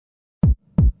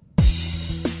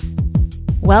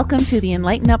Welcome to the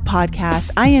Enlighten Up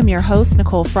podcast. I am your host,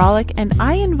 Nicole Frolick, and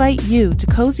I invite you to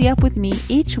cozy up with me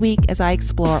each week as I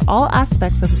explore all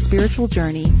aspects of the spiritual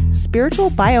journey,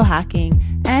 spiritual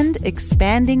biohacking, and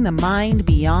expanding the mind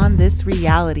beyond this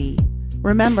reality.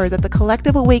 Remember that the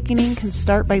collective awakening can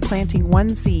start by planting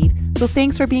one seed, so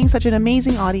thanks for being such an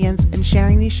amazing audience and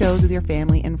sharing these shows with your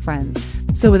family and friends.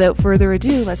 So without further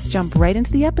ado, let's jump right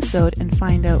into the episode and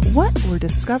find out what we're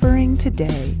discovering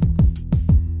today.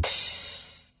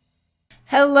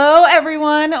 Hello,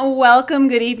 everyone. Welcome.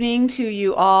 Good evening to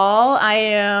you all. I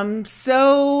am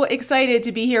so excited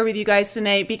to be here with you guys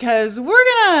tonight because we're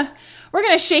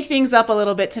gonna shake things up a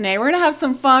little bit tonight. We're gonna have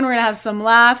some fun. We're gonna have some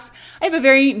laughs. I have a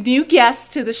very new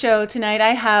guest to the show tonight.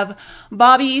 I have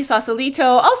Bobby Sausalito,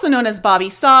 also known as Bobby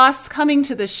Sauce, coming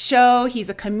to the show. He's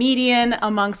a comedian,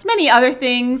 amongst many other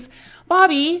things.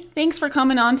 Bobby, thanks for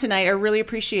coming on tonight. I really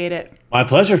appreciate it. My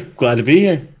pleasure. Glad to be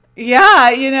here.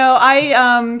 Yeah, you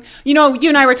and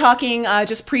I were talking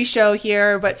just pre-show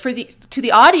here, but to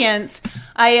the audience,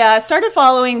 I started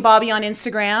following Bobby on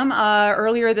Instagram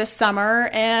earlier this summer,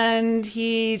 and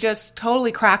he just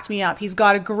totally cracked me up. He's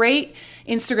got a great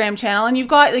Instagram channel, and you've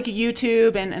got like a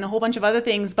YouTube and a whole bunch of other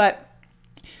things, but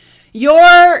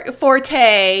your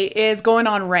forte is going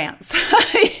on rants.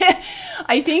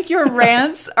 I think your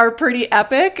rants are pretty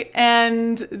epic,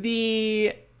 and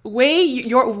the way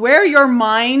where your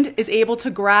mind is able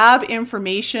to grab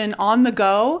information on the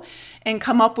go and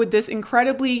come up with this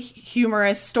incredibly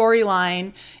humorous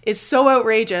storyline is so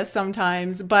outrageous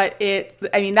sometimes, but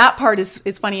that part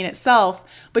is funny in itself.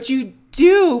 But you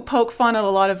do poke fun at a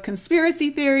lot of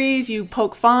conspiracy theories. You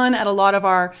poke fun at a lot of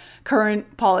our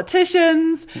current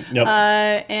politicians. Yep.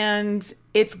 And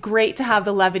it's great to have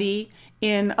the levity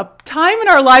in a time in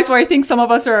our lives where I think some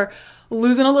of us are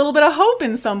losing a little bit of hope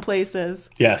in some places.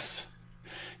 Yes.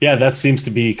 Yeah, that seems to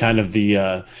be kind of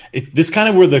this kind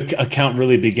of where the account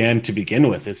really began to begin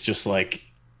with. It's just like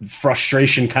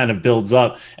frustration kind of builds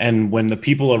up. And when the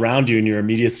people around you in your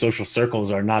immediate social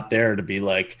circles are not there to be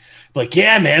like,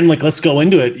 yeah, man, like, let's go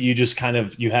into it. You just kind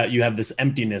of, you have this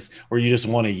emptiness where you just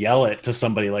want to yell it to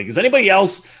somebody like, is anybody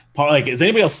else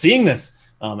seeing this?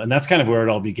 And that's kind of where it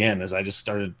all began, as I just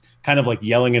started kind of like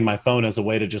yelling in my phone as a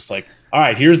way to just like, all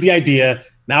right, here's the idea.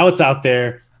 Now it's out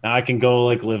there. Now I can go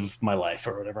like live my life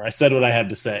or whatever. I said what I had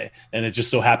to say. And it just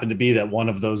so happened to be that one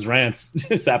of those rants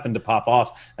just happened to pop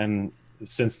off. And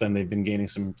since then they've been gaining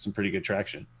some pretty good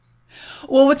traction.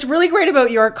 Well, what's really great about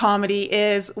your comedy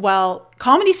is,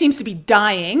 comedy seems to be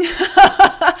dying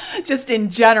just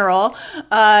in general.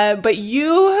 But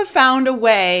you have found a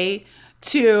way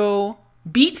to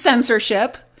beat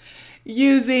censorship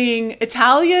using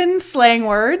Italian slang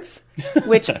words,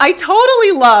 which I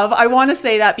totally love. I want to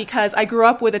say that because I grew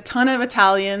up with a ton of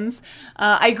Italians.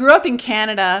 I grew up in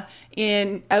Canada,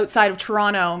 outside of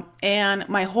Toronto, and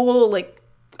my whole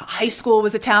high school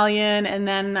was Italian. And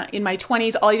then in my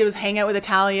 20s, all I did was hang out with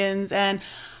Italians. And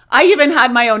I even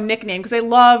had my own nickname because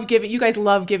you guys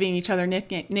love giving each other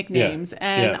nicknames. Yeah.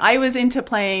 And I was into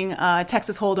playing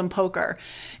Texas Hold'em poker.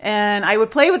 And I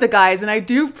would play with the guys and I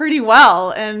do pretty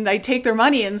well. And I take their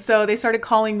money. And so they started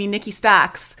calling me Nikki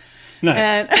Stacks.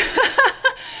 Nice. And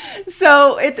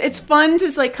so it's fun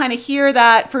to kind of hear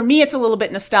that. For me, it's a little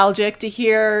bit nostalgic to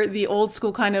hear the old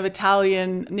school kind of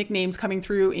Italian nicknames coming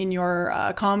through in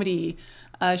your comedy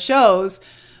shows.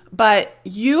 But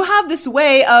you have this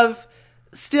way of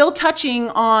still touching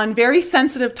on very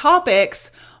sensitive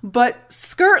topics, but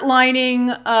skirt lining,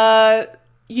 I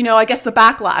guess the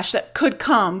backlash that could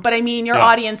come. But I mean, your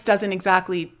audience doesn't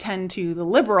exactly tend to the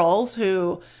liberals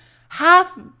who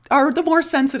are the more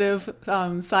sensitive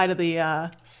side of the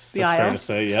aisle. That's fair to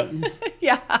say, yep.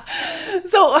 Yeah.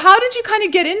 So how did you kind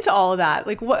of get into all of that?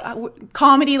 Like what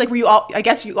comedy, were you I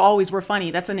guess you always were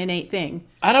funny. That's an innate thing.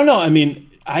 I don't know. I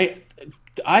mean, I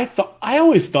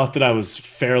always thought that I was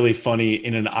fairly funny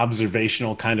in an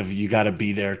observational kind of, you got to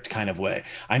be there kind of way.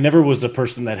 I never was a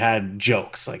person that had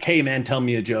jokes like, hey man, tell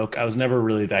me a joke. I was never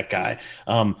really that guy.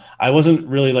 I wasn't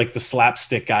really like the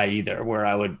slapstick guy either, where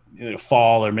I would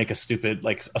fall or make a stupid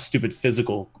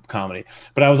physical comedy.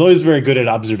 But I was always very good at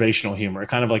observational humor,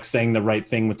 kind of like saying the right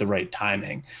thing with the right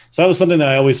timing. So that was something that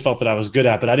I always felt that I was good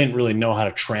at, but I didn't really know how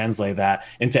to translate that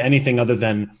into anything other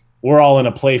than we're all in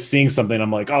a place seeing something.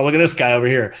 I'm like, oh, look at this guy over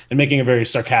here, and making a very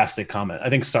sarcastic comment. I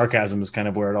think sarcasm is kind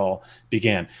of where it all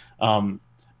began.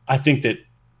 I think that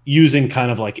using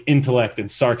kind of like intellect and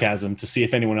sarcasm to see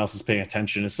if anyone else is paying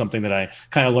attention is something that I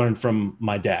kind of learned from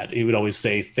my dad. He would always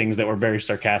say things that were very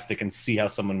sarcastic and see how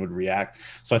someone would react.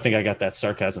 So I think I got that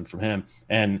sarcasm from him.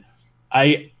 And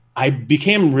I I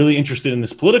became really interested in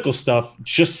this political stuff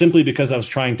just simply because I was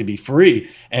trying to be free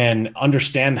and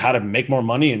understand how to make more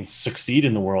money and succeed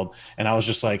in the world. And I was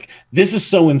just like, this is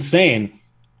so insane.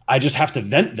 I just have to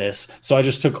vent this. So I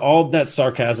just took all of that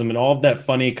sarcasm and all of that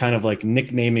funny kind of like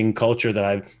nicknaming culture that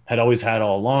I had always had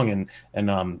all along.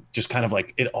 And just kind of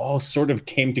like, it all sort of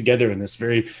came together in this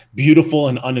very beautiful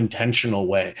and unintentional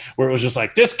way where it was just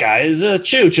like, this guy is a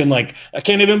chooch. And like, I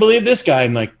can't even believe this guy.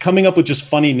 And like coming up with just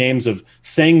funny names of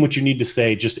saying what you need to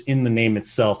say just in the name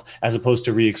itself, as opposed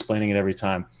to re-explaining it every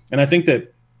time. And I think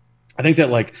that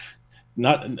like,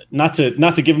 not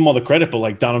to give him all the credit, but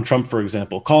like Donald Trump, for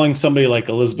example, calling somebody like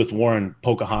Elizabeth Warren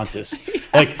Pocahontas,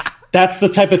 like that's the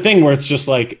type of thing where it's just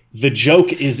like the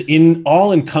joke is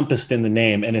all encompassed in the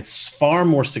name, and it's far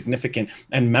more significant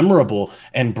and memorable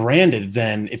and branded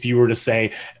than if you were to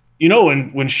say, you know,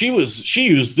 when she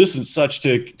used this and such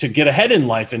to get ahead in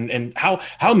life, and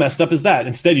how messed up is that?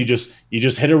 Instead, you just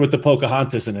hit her with the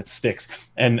Pocahontas and it sticks.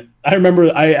 And I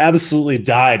remember I absolutely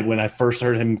died when I first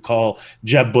heard him call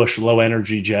Jeb Bush low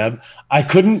energy Jeb. I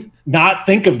couldn't not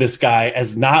think of this guy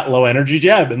as not low energy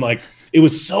Jeb, and like it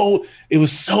was so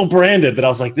branded that I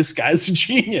was like, this guy's a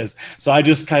genius. So I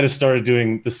just kind of started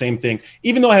doing the same thing,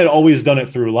 even though I had always done it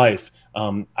through life.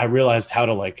 I realized how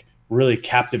to like really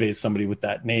captivate somebody with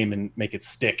that name and make it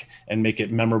stick and make it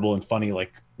memorable and funny,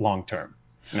 like long term.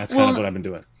 And that's kind of what I've been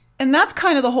doing. And that's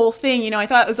kind of the whole thing. You know, I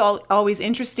thought it was always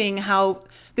interesting how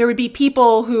there would be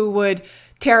people who would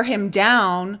tear him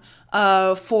down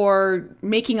for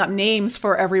making up names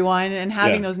for everyone and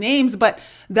having those names. But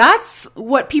that's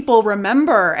what people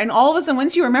remember. And all of a sudden,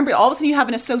 once you remember, all of a sudden you have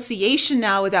an association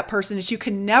now with that person that you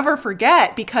can never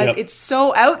forget because it's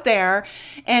so out there,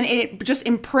 and it just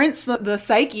imprints the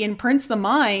psyche, imprints the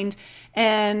mind.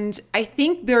 And I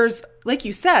think there's, like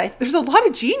you said, there's a lot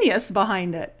of genius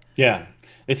behind it. Yeah.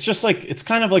 It's just like, it's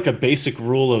kind of like a basic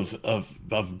rule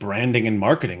of branding and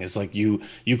marketing is like you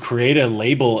create a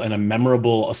label and a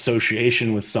memorable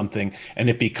association with something, and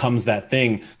it becomes that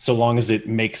thing. So long as it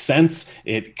makes sense,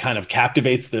 it kind of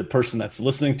captivates the person that's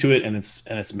listening to it, and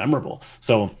it's memorable.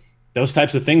 So those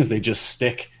types of things, they just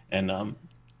stick. And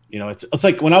you know, it's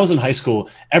like when I was in high school,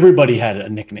 everybody had a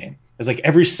nickname. It's like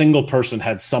every single person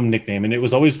had some nickname, and it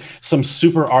was always some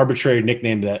super arbitrary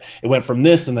nickname that it went from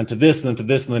this and then to this and then to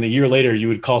this. And then a year later you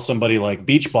would call somebody like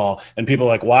beach ball, and people are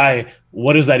like, why,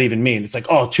 what does that even mean? It's like,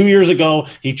 oh, 2 years ago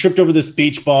he tripped over this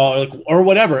beach ball or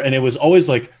whatever. And it was always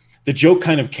like the joke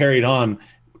kind of carried on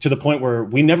to the point where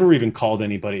we never even called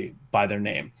anybody by their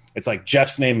name. It's like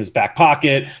Jeff's name is Back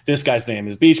Pocket, this guy's name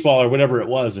is Beach Ball, or whatever it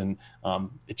was. And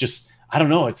it just, I don't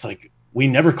know. It's like, we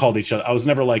never called each other. I was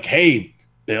never like, hey,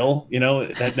 Bill, you know,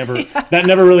 that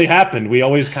never really happened. We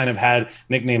always kind of had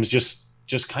nicknames just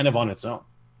kind of on its own.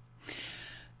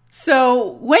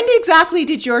 So when exactly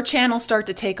did your channel start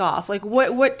to take off? Like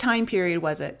what time period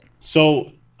was it?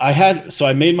 So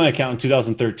I made my account in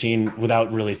 2013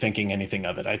 without really thinking anything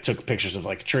of it. I took pictures of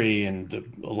like a tree and the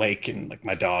lake and like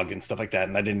my dog and stuff like that.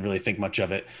 And I didn't really think much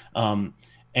of it.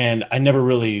 And I never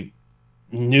really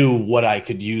knew what I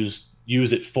could use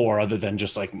it for other than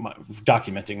just like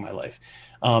documenting my life.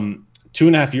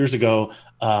 2.5 years ago,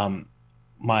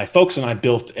 my folks and I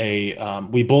built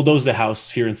we bulldozed a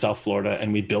house here in South Florida,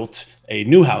 and we built a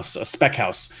new house, a spec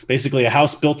house, basically a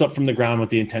house built up from the ground with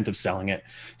the intent of selling it.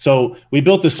 So we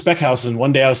built this spec house, and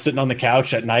one day I was sitting on the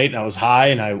couch at night and I was high,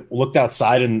 and I looked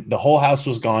outside and the whole house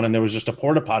was gone, and there was just a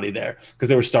porta potty there because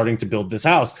they were starting to build this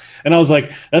house. And I was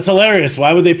like, that's hilarious.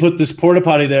 Why would they put this porta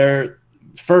potty there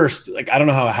first? Like, I don't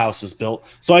know how a house is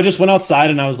built. So I just went outside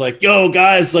and I was like, yo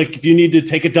guys, like if you need to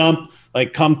take a dump,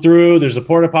 like come through, there's a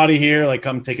porta potty here, like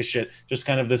come take a shit. Just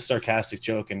kind of this sarcastic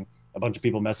joke. And a bunch of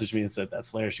people messaged me and said,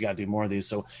 that's hilarious, you got to do more of these.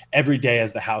 So every day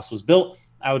as the house was built,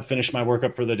 I would finish my work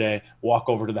up for the day, walk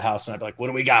over to the house, and I'd be like, what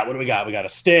do we got? We got a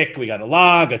stick, we got a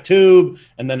log, a tube.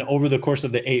 And then over the course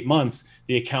of the 8 months,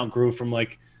 the account grew from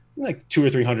like 200 or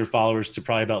 300 followers to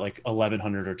probably about like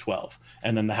 1,100 or 12.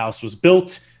 And then the house was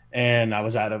built, and I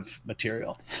was out of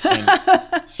material. And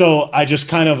so I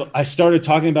just I started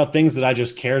talking about things that I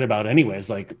just cared about anyways.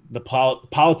 Like the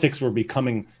politics were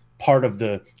becoming part of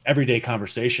the everyday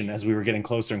conversation as we were getting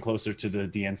closer and closer to the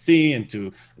DNC and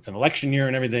to it's an election year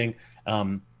and everything.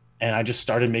 And I just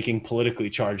started making politically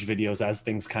charged videos as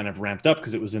things kind of ramped up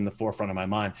because it was in the forefront of my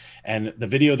mind. And the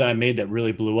video that I made that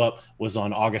really blew up was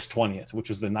on August 20th, which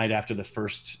was the night after the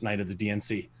first night of the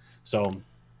DNC. So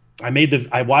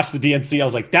I watched the DNC. I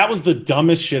was like, that was the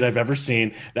dumbest shit I've ever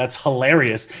seen. That's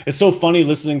hilarious. It's so funny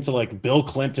listening to like Bill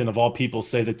Clinton of all people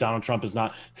say that Donald Trump is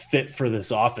not fit for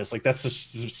this office. Like that's the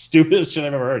stupidest shit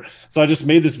I've ever heard. So I just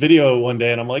made this video one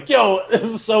day and I'm like, yo, this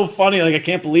is so funny. Like I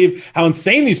can't believe how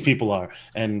insane these people are.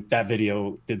 And that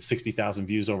video did 60,000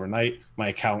 views overnight. My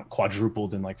account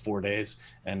quadrupled in like 4 days.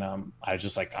 And I was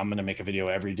just like, I'm going to make a video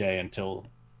every day until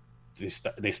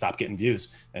they stop getting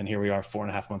views. And here we are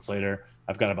 4.5 months later.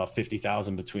 I've got about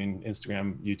 50,000 between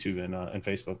Instagram, YouTube, and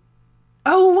Facebook.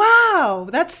 Oh, wow.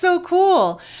 That's so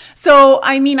cool. So,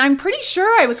 I mean, I'm pretty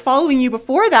sure I was following you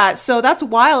before that. So that's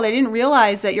wild. I didn't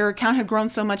realize that your account had grown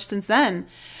so much since then.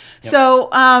 Yep.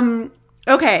 So,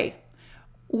 okay.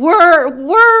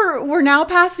 We're now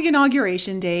past the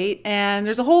inauguration date, and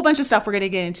there's a whole bunch of stuff we're going to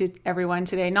get into, everyone,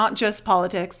 today, not just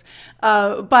politics.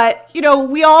 But, you know,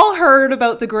 we all heard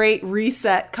about the Great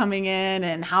Reset coming in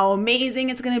and how amazing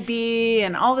it's going to be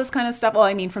and all this kind of stuff. Well,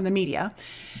 I mean, from the media.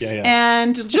 Yeah.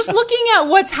 And just looking at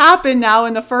what's happened now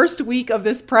in the first week of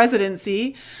this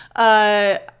presidency,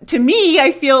 to me,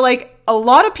 I feel like a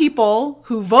lot of people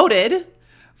who voted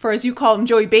for, as you call him,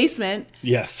 Joey Basement.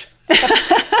 Yes.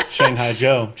 Shanghai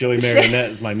Joe. Joey Marionette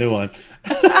is my new one.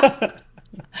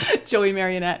 Joey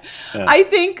Marionette. Yeah. I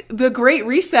think the Great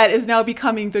Reset is now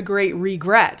becoming the Great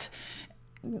Regret.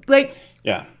 Like,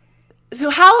 yeah. So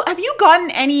how have you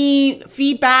gotten any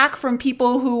feedback from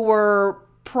people who were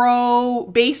pro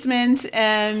Basement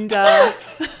and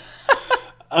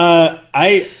I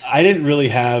didn't really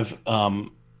have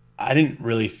I didn't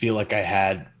really feel like I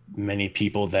had many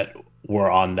people that were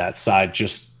on that side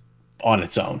just on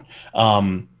its own.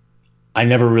 I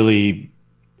never really,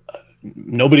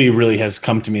 nobody really has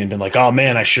come to me and been like, oh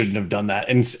man, I shouldn't have done that.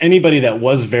 And anybody that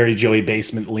was very Joey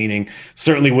Basement leaning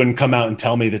certainly wouldn't come out and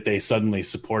tell me that they suddenly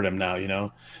support him now, you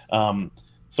know?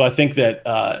 So I think that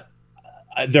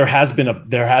there has been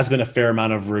a fair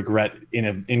amount of regret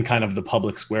in kind of the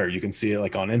public square. You can see it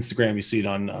like on Instagram, you see it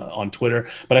on Twitter,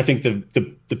 but I think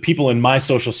the people in my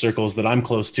social circles that I'm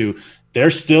close to,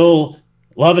 they're still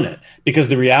loving it, because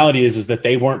the reality is that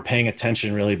they weren't paying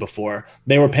attention really before.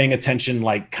 They were paying attention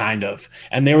like kind of,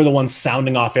 and they were the ones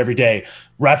sounding off every day.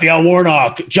 Raphael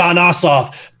Warnock, Jon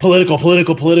Ossoff,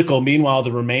 political. Meanwhile,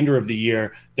 the remainder of the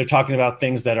year, they're talking about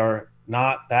things that are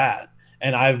not that.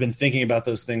 And I've been thinking about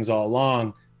those things all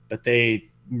along, but they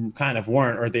kind of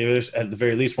weren't, or they at the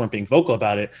very least weren't being vocal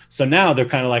about it. So now they're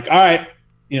kind of like, all right,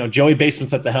 you know, Joey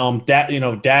Basement's at the helm.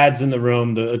 Dad's in the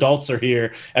room. The adults are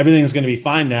here. Everything's going to be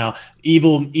fine now.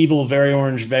 Evil, very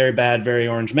orange, very bad, very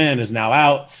orange man is now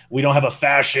out. We don't have a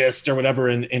fascist or whatever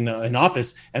in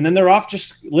office. And then they're off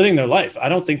just living their life. I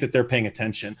don't think that they're paying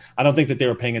attention. I don't think that they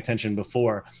were paying attention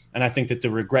before. And I think that the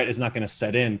regret is not going to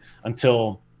set in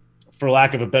until, for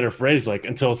lack of a better phrase, like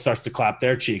until it starts to clap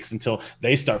their cheeks, until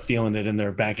they start feeling it in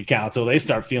their bank account, until they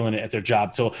start feeling it at their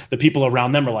job, till the people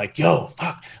around them are like, yo,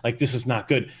 fuck, like this is not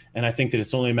good. And I think that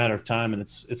it's only a matter of time. And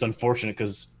it's unfortunate,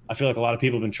 because I feel like a lot of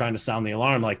people have been trying to sound the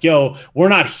alarm, like, yo, we're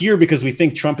not here because we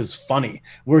think Trump is funny.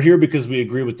 We're here because we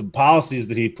agree with the policies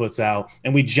that he puts out.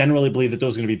 And we generally believe that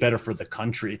those are going to be better for the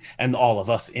country and all of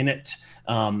us in it,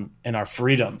 and our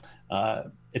freedom.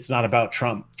 It's not about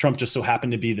Trump. Trump just so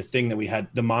happened to be the thing that we had,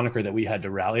 the moniker that we had to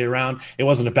rally around. It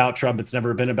wasn't about Trump. It's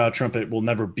never been about Trump. It will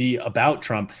never be about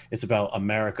Trump. It's about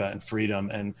America and freedom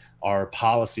and our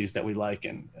policies that we like,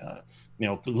 and,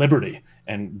 liberty.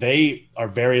 And they are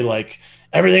very like,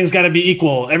 everything's got to be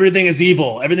equal. Everything is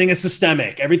evil. Everything is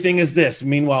systemic. Everything is this.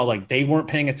 Meanwhile, like, they weren't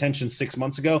paying attention 6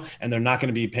 months ago, and they're not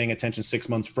going to be paying attention 6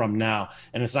 months from now.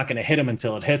 And it's not going to hit them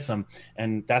until it hits them.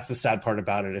 And that's the sad part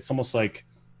about it. It's almost like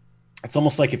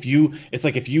if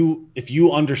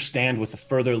you understand with a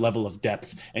further level of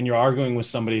depth, and you're arguing with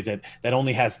somebody that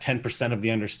only has 10% of the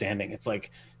understanding, it's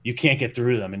like you can't get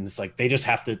through them. And it's like they're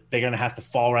going to have to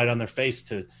fall right on their face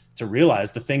to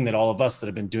realize the thing that all of us that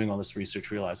have been doing all this research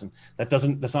realize. And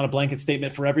that's not a blanket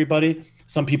statement for everybody.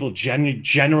 Some people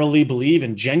generally believe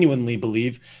and genuinely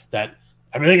believe that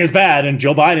everything is bad and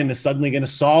Joe Biden is suddenly going to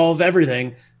solve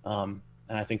everything. And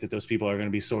I think that those people are going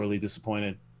to be sorely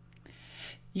disappointed.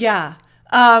 Yeah.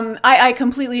 I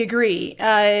completely agree.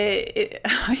 I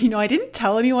didn't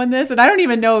tell anyone this, and I don't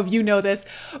even know if you know this,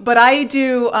 but I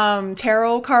do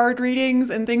tarot card readings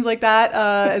and things like that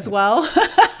as well.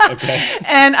 Okay.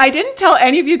 And I didn't tell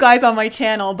any of you guys on my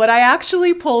channel, but I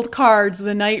actually pulled cards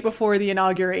the night before the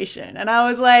inauguration. And I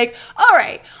was like, all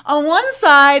right, on one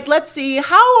side, let's see,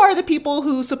 how are the people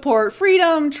who support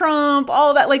freedom, Trump,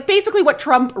 all that, like basically what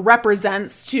Trump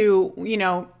represents to,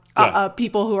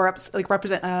 people who are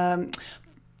represent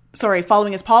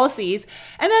following his policies.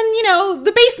 And then,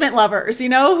 the basement lovers,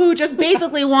 who just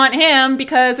basically want him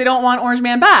because they don't want Orange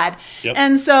Man bad. Yep.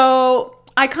 And so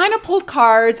I kind of pulled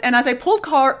cards. And as I pulled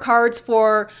cards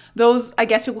for those, I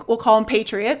guess we'll call them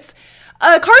patriots,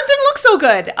 cards didn't look so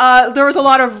good. There was a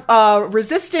lot of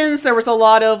resistance. There was a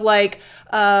lot of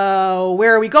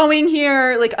where are we going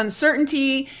here?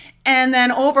 Uncertainty. And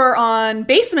then over on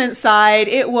basement side,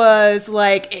 it was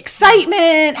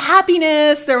excitement,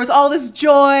 happiness. There was all this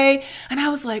joy. And I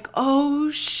was like, oh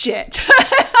shit.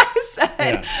 I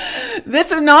said,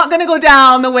 This is not going to go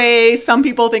down the way some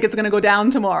people think it's going to go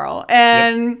down tomorrow.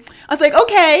 And I was like,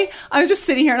 okay. I was just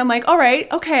sitting here and I'm like, all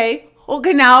right, okay.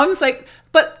 Okay, now I'm just like,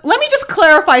 but let me just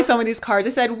clarify some of these cards. I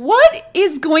said, what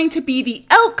is going to be the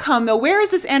outcome though? Where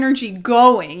is this energy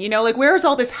going? Where is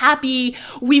all this happy,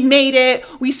 we made it,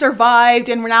 we survived,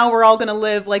 and now we're all going to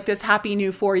live this happy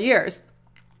new 4 years.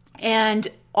 And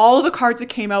all of the cards that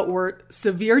came out were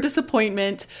severe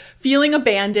disappointment, feeling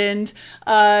abandoned,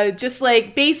 just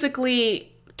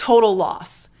basically total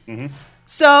loss. Mm-hmm.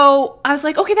 So I was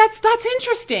like, okay, that's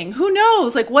interesting. Who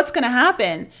knows? What's going to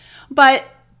happen? But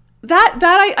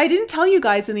that I didn't tell you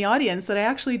guys in the audience that I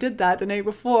actually did that the night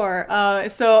before.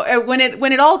 So when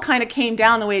it all kind of came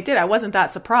down the way it did, I wasn't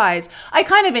that surprised. I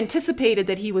kind of anticipated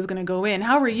that he was going to go in.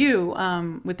 How were you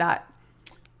with that?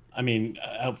 I mean,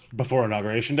 before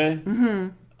Inauguration Day, mm-hmm.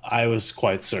 I was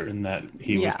quite certain that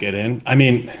he would get in. I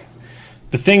mean,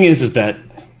 the thing is that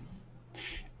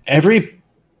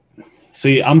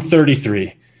I'm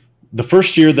 33. The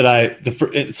first year that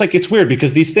it's weird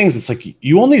because these things, it's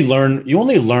you only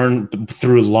learn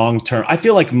through long-term. I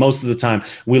feel like most of the time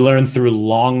we learn through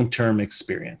long-term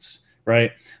experience,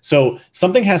 right? So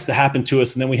something has to happen to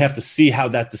us, and then we have to see how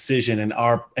that decision and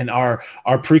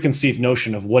our preconceived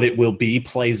notion of what it will be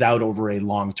plays out over a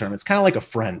long term. It's kind of like a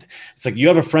friend. It's like you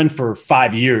have a friend for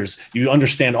 5 years, you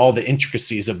understand all the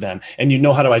intricacies of them, and you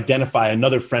know how to identify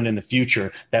another friend in the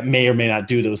future that may or may not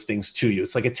do those things to you.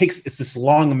 It's it's this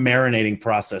long marinating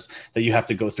process that you have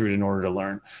to go through in order to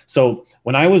learn. So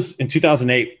when I was in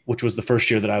 2008, which was the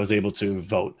first year that I was able to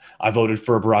vote, I voted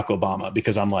for Barack Obama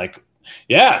because I'm like,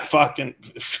 yeah, fucking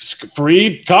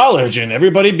free college and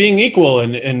everybody being equal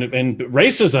and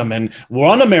racism and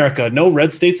one America, no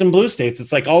red states and blue states.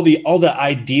 It's all the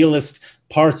idealist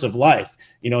parts of life.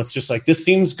 It's just this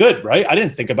seems good, right? I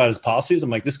didn't think about his policies.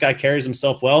 I'm like, this guy carries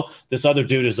himself well. This other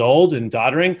dude is old and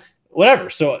doddering,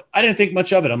 whatever. So I didn't think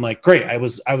much of it. I'm like, great. I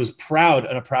was proud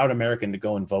and a proud American to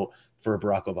go and vote for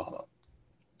Barack Obama.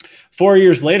 4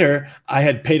 years later, I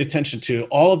had paid attention to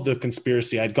all of the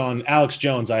conspiracy. I'd gone Alex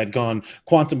Jones. I had gone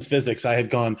quantum physics. I had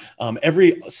gone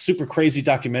every super crazy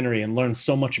documentary and learned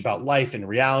so much about life and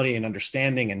reality and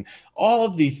understanding and all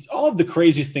of the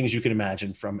craziest things you can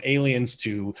imagine, from aliens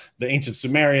to the ancient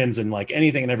Sumerians and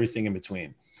anything and everything in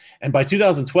between. And by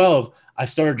 2012, I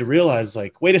started to realize,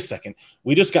 wait a second,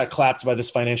 we just got clapped by this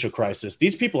financial crisis.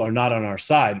 These people are not on our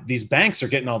side. These banks are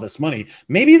getting all this money.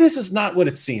 Maybe this is not what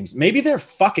it seems. Maybe they're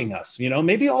fucking us.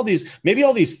 Maybe all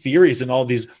these theories and all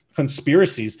these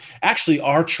conspiracies actually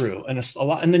are true. And a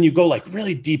lot. And then you go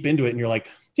really deep into it, and you're like,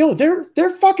 yo, they're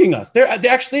fucking us. They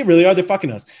actually really are. They're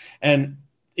fucking us. And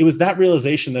it was that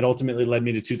realization that ultimately led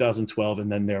me to 2012.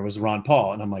 And then there was Ron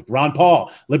Paul. And I'm like, Ron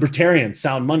Paul, libertarian,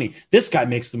 sound money. This guy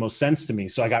makes the most sense to me.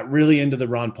 So I got really into the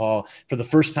Ron Paul. For the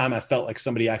first time, I felt like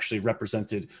somebody actually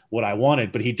represented what I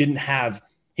wanted, but he didn't have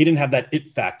that it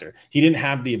factor. He didn't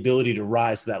have the ability to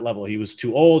rise to that level. He was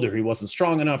too old, or he wasn't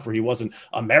strong enough, or he wasn't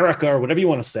America, or whatever you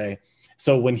want to say.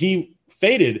 So when he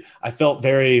faded, I felt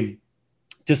very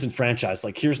disenfranchised.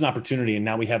 Here's an opportunity. And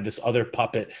now we have this other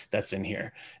puppet that's in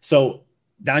here. So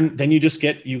then you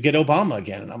get Obama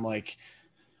again. And I'm like,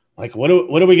 what are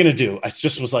we going to do? I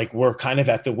just was we're kind of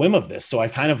at the whim of this. So I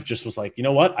kind of just was like, you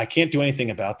know what? I can't do anything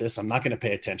about this. I'm not going to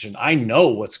pay attention. I know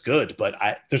what's good, but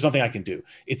there's nothing I can do.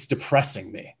 It's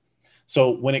depressing me. So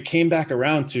when it came back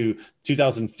around to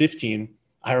 2015,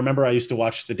 I remember I used to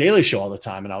watch The Daily Show all the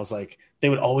time. And I was like, they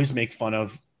would always make fun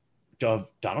of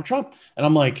Donald Trump. And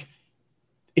I'm like,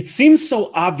 it seems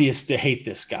so obvious to hate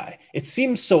this guy. It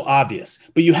seems so obvious,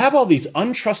 but you have all these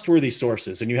untrustworthy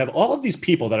sources, and you have all of these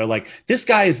people that are like, this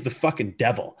guy is the fucking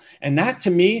devil. And that, to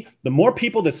me, the more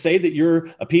people that say that you're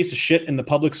a piece of shit in the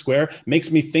public square makes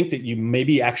me think that you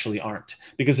maybe actually aren't.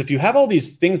 Because if you have all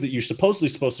these things that you're supposedly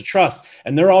supposed to trust,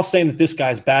 and they're all saying that this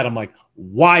guy's bad, I'm like,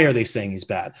 why are they saying he's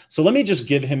bad? So let me just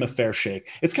give him a fair shake.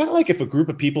 It's kind of like if a group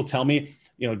of people tell me,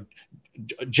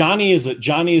 Johnny is a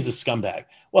scumbag.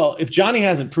 Well, if Johnny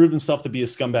hasn't proved himself to be a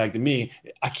scumbag to me,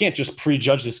 I can't just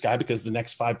prejudge this guy because the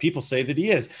next 5 people say that he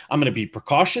is. I'm going to be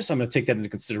precautious. I'm going to take that into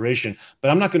consideration,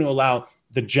 but I'm not going to allow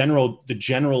the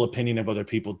general opinion of other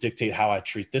people dictate how I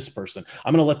treat this person.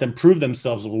 I'm going to let them prove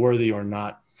themselves worthy or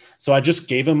not. So I just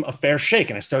gave him a fair shake,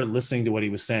 and I started listening to what he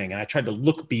was saying, and I tried to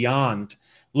look beyond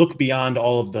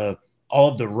all of the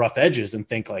rough edges and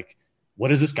think, like, what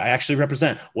does this guy actually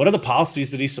represent? What are the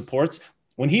policies that he supports?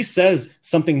 When he says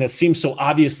something that seems so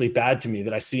obviously bad to me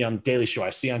that I see on Daily Show, I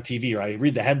see on TV, or I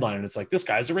read the headline and it's like, this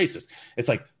guy's a racist. It's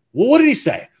like, well, what did he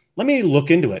say? Let me look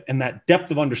into it. And that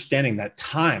depth of understanding, that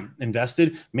time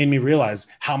invested, made me realize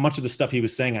how much of the stuff he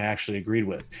was saying I actually agreed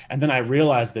with. And then I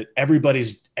realized that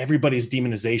everybody's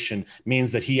demonization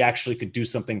means that he actually could do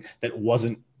something that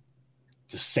wasn't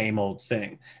the same old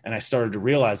thing. And I started to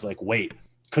realize, like, wait,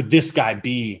 could this guy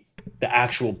be the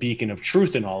actual beacon of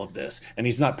truth in all of this? And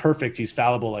he's not perfect. He's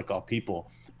fallible like all people,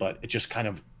 but it just kind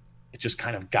of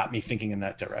got me thinking in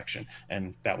that direction.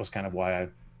 And that was kind of why I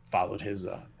followed his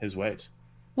ways.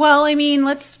 Well, I mean,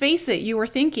 let's face it, you were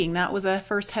thinking. That was a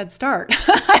first head start.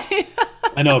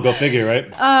 I know, go figure, right?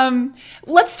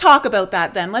 Let's talk about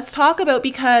that then. Let's talk about,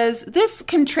 because this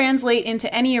can translate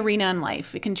into any arena in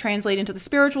life. It can translate into the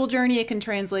spiritual journey. It can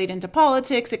translate into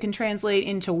politics. It can translate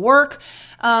into work,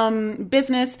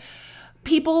 business.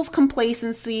 People's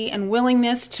complacency and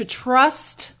willingness to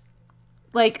trust,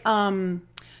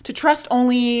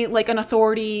 only like an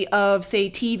authority of, say,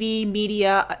 TV,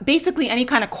 media, basically any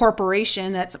kind of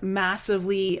corporation that's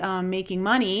massively making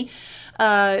money,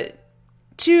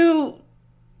 to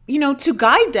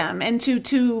guide them and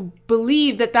to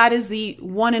believe that is the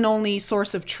one and only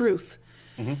source of truth.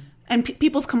 Mm-hmm. And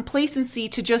people's complacency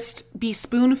to just be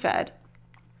spoon-fed.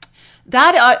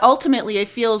 That ultimately, I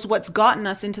feel, is what's gotten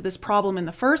us into this problem in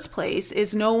the first place,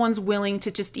 is no one's willing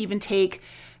to just even take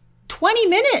 20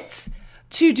 minutes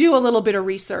to do a little bit of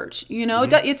research.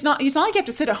 Mm-hmm. It's not like you have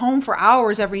to sit at home for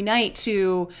hours every night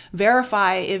to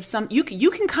verify if you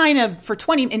can kind of,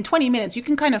 in 20 minutes, you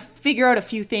can kind of figure out a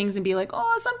few things and be like,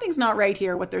 oh, something's not right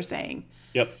here, what they're saying.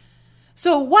 Yep.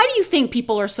 So why do you think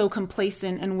people are so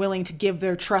complacent and willing to give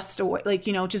their trust away,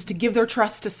 just to give their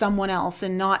trust to someone else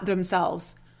and not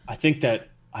themselves? I think that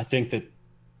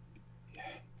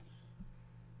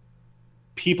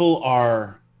people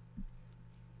are,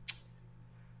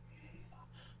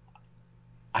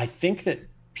 I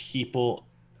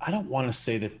don't want to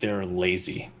say that they're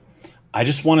lazy. I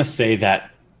just want to say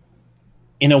that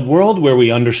in a world where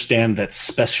we understand that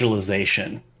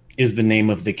specialization is the name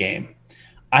of the game,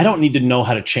 I don't need to know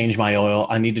how to change my oil.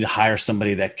 I need to hire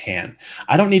somebody that can.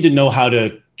 I don't need to know how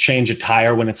to change a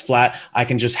tire when it's flat. I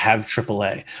can just have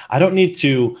AAA. I don't need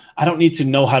to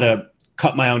know how to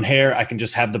cut my own hair. I can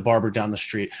just have the barber down the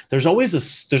street. There's always a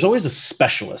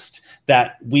specialist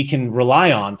that we can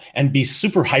rely on and be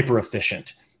super hyper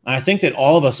efficient. And I think that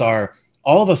all of us are,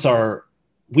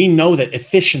 we know that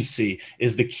efficiency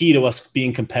is the key to us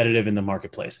being competitive in the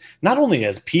marketplace, not only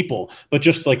as people, but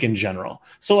just like in general.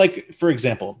 So like, for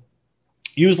example,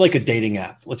 use like a dating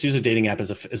app. Let's use a dating app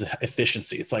as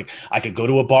efficiency. It's like I could go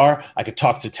to a bar, I could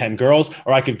talk to 10 girls,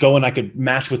 or I could go and I could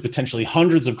match with potentially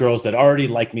hundreds of girls that already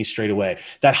like me straight away.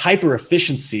 That hyper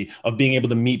efficiency of being able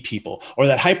to meet people, or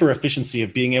that hyper efficiency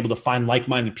of being able to find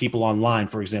like-minded people online.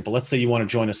 For example, let's say you want to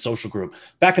join a social group.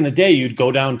 Back in the day, you'd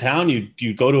go downtown,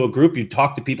 you'd go to a group, you'd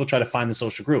talk to people, try to find the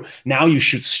social group. Now you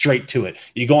shoot straight to it.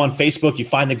 You go on Facebook, you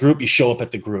find the group, you show up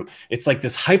at the group. It's like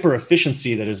this hyper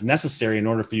efficiency that is necessary in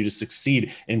order for you to succeed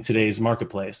in today's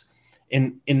marketplace.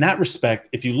 In that respect,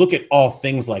 if you look at all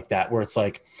things like that, where it's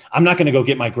like, I'm not going to go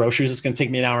get my groceries. It's going to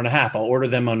take me an hour and a half. I'll order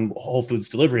them on Whole Foods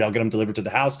delivery. I'll get them delivered to the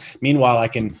house. Meanwhile, I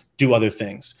can do other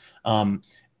things. I'm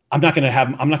not going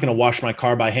to wash my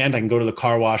car by hand. I can go to the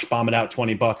car wash, bomb it out,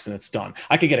 $20 and it's done.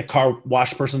 I could get a car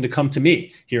wash person to come to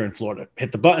me here in Florida,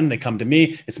 hit the button, they come to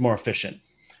me. It's more efficient.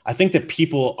 I think that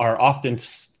people are often,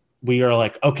 we are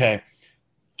like, okay,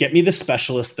 get me the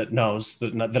specialist that knows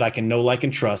that I can know, like,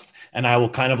 and trust, and I will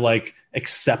kind of like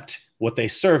accept what they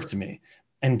serve to me.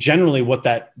 And generally what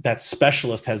that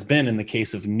specialist has been in the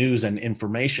case of news and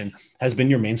information has been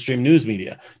your mainstream news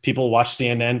media. People watch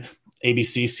CNN,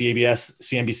 ABC, CBS,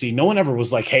 CNBC. No one ever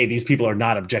was like, hey, these people are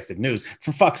not objective news.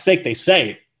 For fuck's sake, they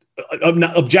say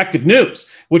objective news,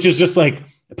 which is just like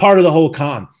part of the whole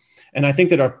con. And I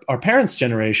think that our parents'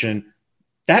 generation,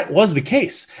 that was the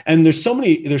case. And there's so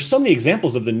many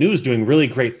examples of the news doing really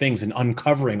great things and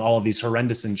uncovering all of these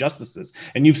horrendous injustices.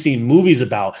 And you've seen movies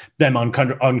about them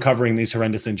uncovering these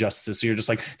horrendous injustices. So you're just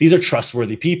like, these are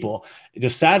trustworthy people. The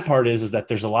sad part is that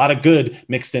there's a lot of good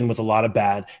mixed in with a lot of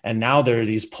bad. And now there are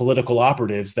these political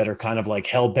operatives that are kind of like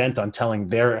hell bent on telling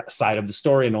their side of the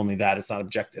story. And only that, it's not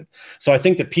objective. So I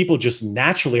think that people just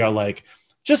naturally are like,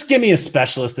 just give me a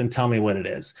specialist and tell me what it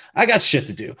is. I got shit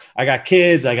to do. I got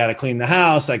kids. I got to clean the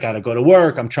house. I got to go to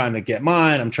work. I'm trying to get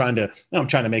mine. I'm trying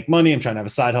to make money. I'm trying to have a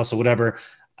side hustle, whatever.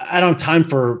 I don't have time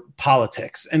for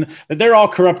politics. And they're all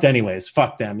corrupt anyways.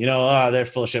 Fuck them. They're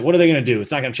full of shit. What are they going to do?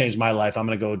 It's not going to change my life. I'm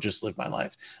going to go just live my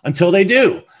life until they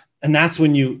do. And that's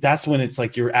when it's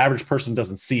like your average person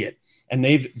doesn't see it. And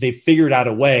they've figured out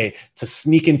a way to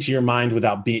sneak into your mind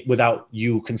without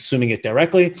you consuming it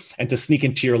directly, and to sneak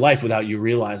into your life without you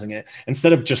realizing it.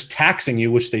 Instead of just taxing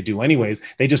you, which they do anyways,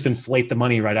 they just inflate the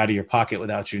money right out of your pocket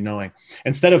without you knowing.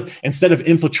 Instead of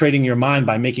infiltrating your mind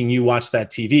by making you watch that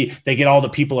TV, they get all the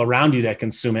people around you that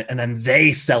consume it, and then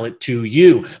they sell it to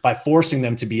you by forcing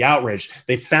them to be outraged.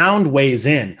 They found ways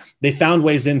in.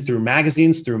 Through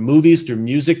magazines, through movies, through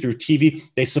music, through TV.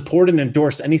 They support and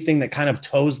endorse anything that kind of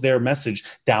toes their message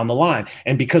down the line.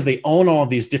 And because they own all of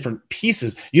these different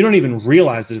pieces, you don't even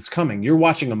realize that it's coming. You're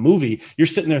watching a movie. You're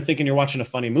sitting there thinking you're watching a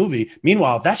funny movie.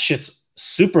 Meanwhile, that shit's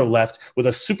super left with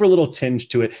a super little tinge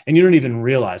to it, and you don't even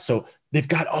realize. So they've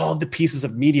got all of the pieces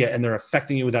of media, and they're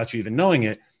affecting you without you even knowing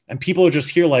it. And people are just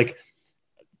here like,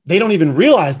 they don't even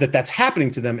realize that that's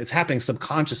happening to them. It's happening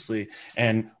subconsciously.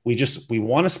 And we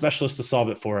want a specialist to solve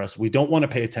it for us. We don't want to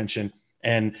pay attention.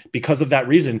 And because of that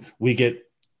reason, we get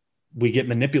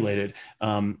manipulated.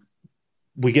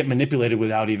 We get manipulated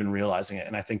without even realizing it.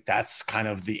 And I think that's kind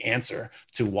of the answer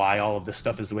to why all of this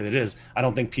stuff is the way that it is. I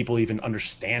don't think people even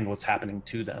understand what's happening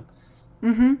to them.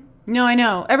 Mm-hmm. No, I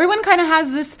know. Everyone kind of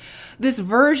has this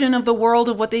version of the world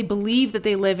of what they believe that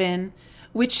they live in,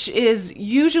 which is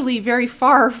usually very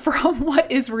far from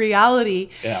what is reality.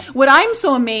 Yeah. What I'm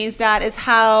so amazed at is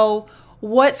how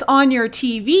what's on your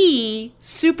TV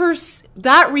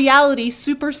that reality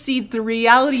supersedes the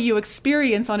reality you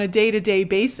experience on a day-to-day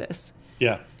basis.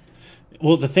 Yeah.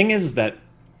 Well, the thing is that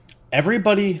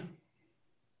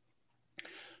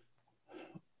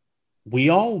we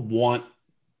all want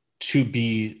to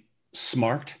be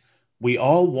smart. We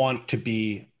all want to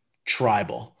be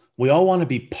tribal. We all want to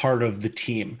be part of the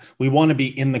team. We want to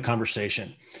be in the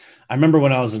conversation. I remember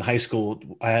when I was in high school,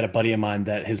 I had a buddy of mine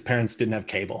that his parents didn't have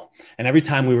cable. And every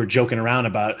time we were joking around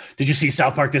about, did you see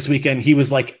South Park this weekend? He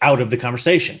was like out of the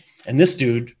conversation. And this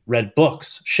dude read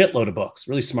books, shitload of books,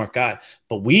 really smart guy.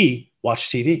 But we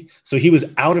watched TV. So he was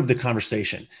out of the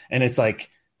conversation. And it's like,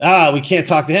 we can't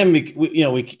talk to him.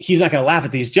 He's not going to laugh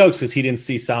at these jokes because he didn't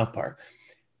see South Park.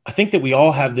 I think that we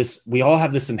all have this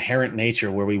inherent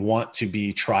nature where we want to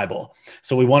be tribal.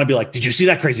 So we want to be like, did you see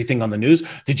that crazy thing on the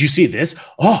news? Did you see this?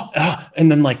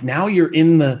 And then like, now you're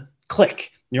in the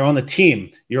clique, you're on the team,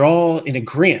 you're all in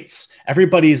agreement.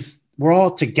 We're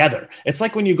all together. It's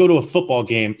like when you go to a football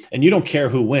game and you don't care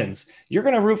who wins, you're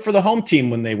going to root for the home team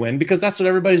when they win, because that's what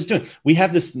everybody's doing. We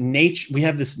have this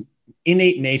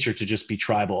innate nature to just be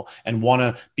tribal and want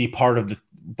to be part of the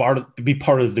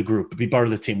group, be part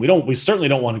of the team. We certainly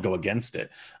don't want to go against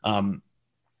it. And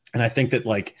I think that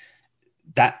like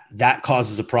that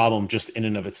causes a problem just in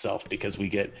and of itself, because we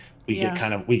get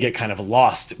kind of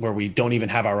lost where we don't even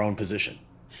have our own position.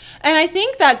 And I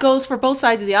think that goes for both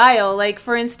sides of the aisle. Like,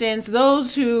 for instance,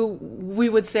 those who we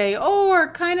would say, are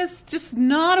kind of just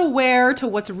not aware to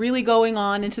what's really going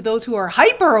on, and to those who are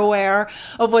hyper aware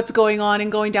of what's going on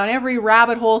and going down every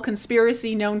rabbit hole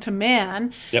conspiracy known to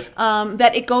man. Yep.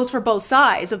 That it goes for both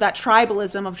sides of that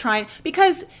tribalism of trying,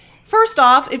 because first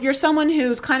off, if you're someone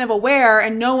who's kind of aware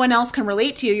and no one else can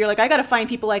relate to you, you're like, I got to find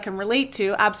people I can relate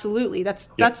to. Absolutely.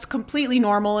 That's completely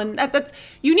normal. And that's,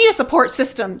 you need a support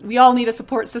system. We all need a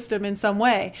support system in some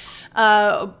way.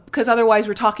 Because otherwise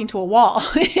we're talking to a wall,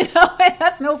 and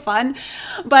that's no fun.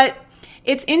 But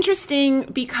it's interesting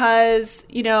because,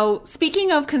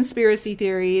 speaking of conspiracy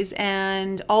theories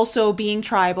and also being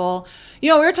tribal,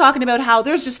 we were talking about how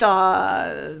there's just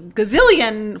a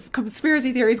gazillion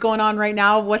conspiracy theories going on right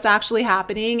now of what's actually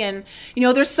happening. And,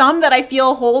 there's some that I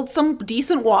feel hold some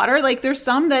decent water. Like there's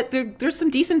some that there's some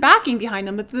decent backing behind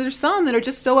them, but there's some that are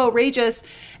just so outrageous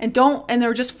and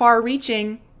they're just far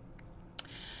reaching.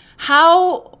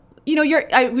 How,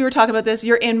 we were talking about this,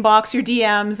 your inbox, your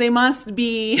DMs, they must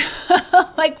be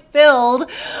like filled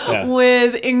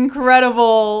with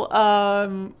incredible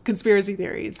conspiracy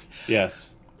theories.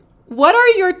 Yes. What are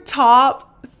your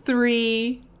top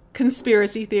 3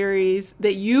 conspiracy theories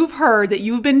that you've heard, that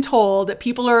you've been told, that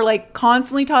people are like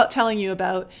constantly telling you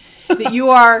about, that you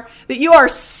are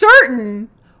certain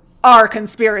are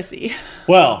conspiracy?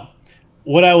 Well,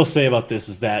 what I will say about this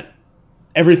is that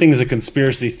everything is a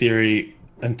conspiracy theory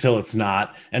until it's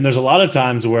not. And there's a lot of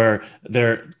times where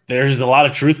there's a lot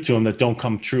of truth to them that don't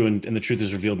come true, and the truth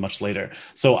is revealed much later.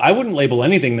 So I wouldn't label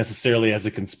anything necessarily as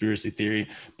a conspiracy theory,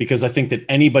 because I think that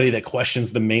anybody that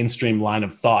questions the mainstream line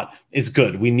of thought is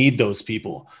good. We need those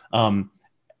people. To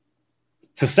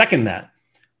second that,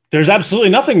 there's absolutely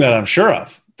nothing that I'm sure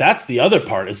of. That's the other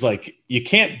part, is like, you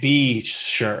can't be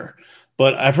sure.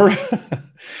 But I've heard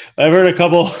a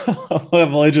couple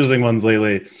of interesting ones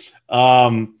lately.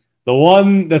 The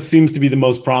one that seems to be the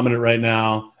most prominent right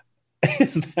now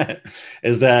is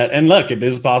that, and look, it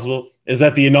is possible, is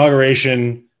that the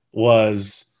inauguration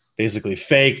was basically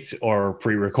faked or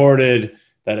pre-recorded,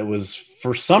 that it was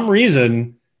for some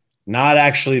reason not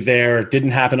actually there,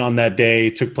 didn't happen on that day,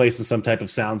 took place in some type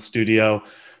of sound studio,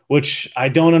 which I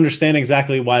don't understand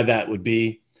exactly why that would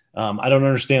be. I don't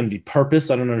understand the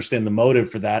purpose. I don't understand the motive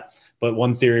for that. But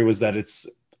one theory was that it's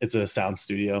a sound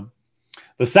studio.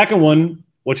 The second one,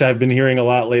 which I've been hearing a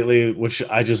lot lately, which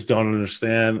I just don't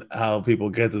understand how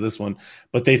people get to this one,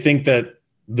 but they think that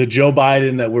the Joe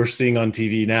Biden that we're seeing on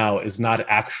TV now is not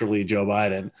actually Joe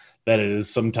Biden, that it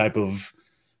is some type of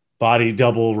body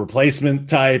double replacement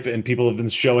type, and people have been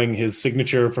showing his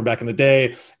signature from back in the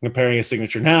day, comparing his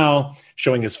signature now,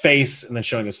 showing his face, and then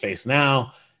showing his face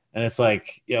now. And it's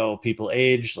like, people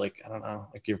age, like, I don't know,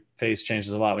 like your face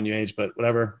changes a lot when you age, but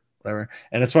whatever. And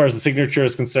as far as the signature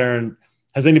is concerned,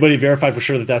 has anybody verified for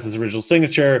sure that that's his original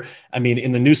signature? I mean,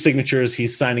 in the new signatures,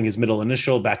 he's signing his middle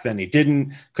initial. Back then he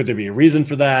didn't. Could there be a reason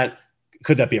for that?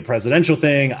 Could that be a presidential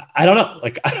thing? I don't know.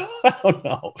 Like, I don't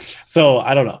know. So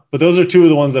I don't know. But those are two of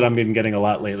the ones that I've been getting a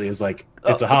lot lately, is like,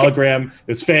 it's a hologram,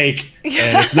 it's fake,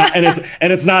 and it's not,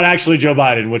 and it's not actually Joe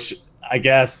Biden, which I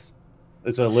guess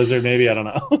it's a lizard, maybe. I don't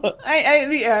know.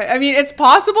 I mean, it's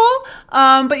possible.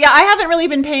 But yeah, I haven't really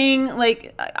been paying,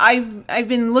 like, I've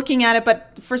been looking at it,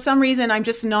 but for some reason, I'm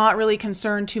just not really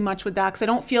concerned too much with that, because I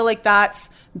don't feel like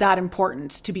that's that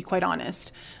important, to be quite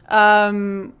honest.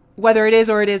 Whether it is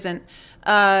or it isn't.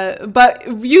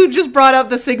 But you just brought up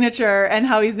the signature and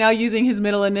how he's now using his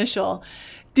middle initial.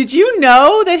 Did you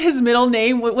know that his middle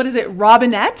name, what is it,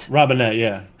 Robinette? Robinette,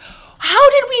 yeah. How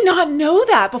did we not know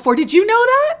that before? Did you know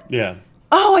that? Yeah.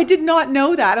 Oh, I did not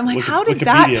know that. I'm like, how did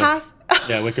that pass?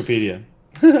 Yeah, Wikipedia.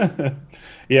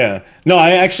 Yeah. No,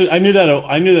 I knew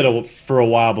that for a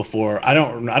while before. I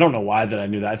don't know why that I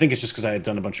knew that. I think it's just because I had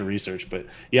done a bunch of research. But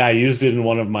yeah, I used it in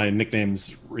one of my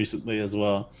nicknames recently as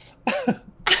well. I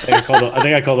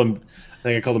think I called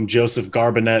him Joseph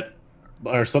Garbinet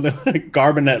or something, like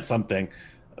Garbinet something,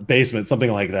 basement,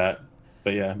 something like that.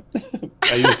 But yeah,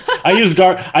 I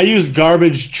use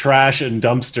garbage, trash, and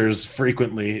dumpsters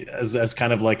frequently as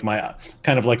kind of like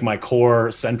my core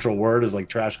central word is like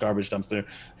trash, garbage, dumpster.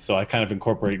 So I kind of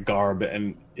incorporate garb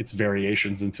and its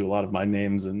variations into a lot of my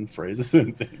names and phrases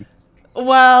and things.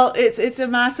 Well, it's a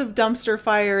massive dumpster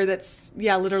fire that's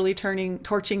literally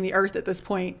torching the earth at this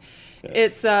point. Yeah.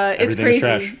 It's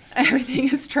crazy. Everything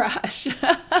is trash.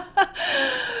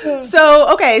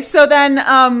 So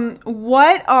then,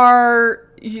 what are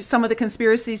some of the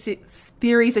conspiracy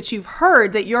theories that you've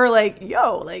heard that you're like,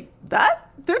 like that?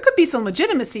 There could be some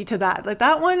legitimacy to that. Like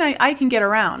that one, I can get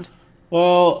around.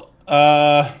 Well.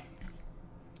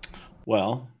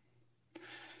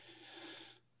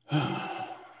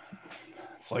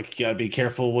 It's like, you gotta be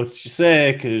careful what you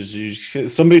say,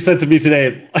 because somebody said to me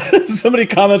today, somebody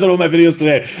commented on my videos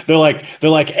today. They're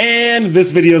like, and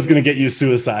this video is gonna get you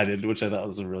suicided, which I thought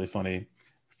was a really funny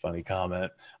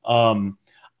comment.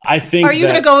 I think. Are you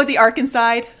gonna go with the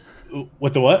Arkanside?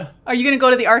 With the what? Are you gonna go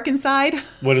to the Arkanside?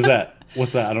 What is that?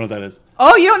 What's that? I don't know what that is.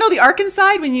 Oh, you don't know the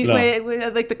Arkanside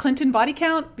when like the Clinton body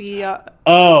count?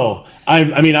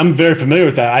 I mean, I'm very familiar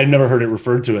with that. I've never heard it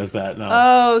referred to as that. No.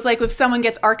 Oh, it's like if someone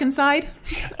gets Arkanside.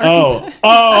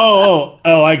 Oh,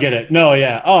 I get it. No,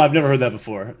 yeah. Oh, I've never heard that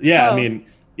before. Yeah, I mean,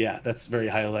 yeah, that's very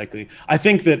highly likely. I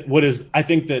think that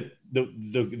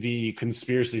the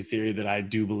conspiracy theory that I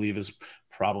do believe is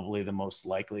probably the most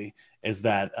likely is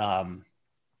that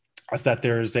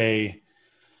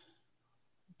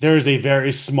There is a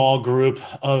very small group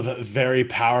of very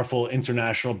powerful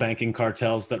international banking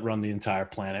cartels that run the entire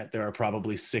planet. There are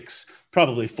probably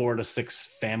 4 to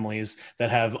 6 families that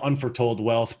have unforetold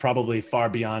wealth, probably far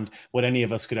beyond what any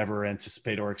of us could ever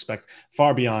anticipate or expect,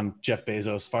 far beyond Jeff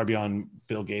Bezos, far beyond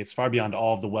Bill Gates, far beyond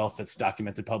all of the wealth that's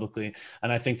documented publicly.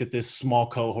 And I think that this small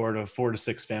cohort of 4 to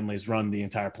 6 families run the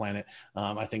entire planet.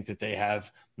 I think that they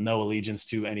have no allegiance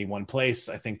to any one place.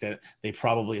 I think that they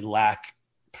probably lack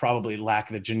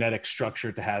the genetic structure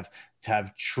to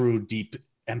have true deep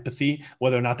empathy.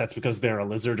 Whether or not that's because they're a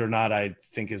lizard or not, I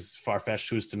think is far-fetched.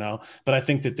 Who's to know? But I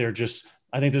think that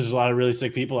I think there's a lot of really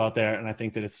sick people out there, and I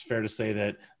think that it's fair to say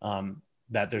that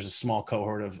that there's a small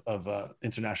cohort of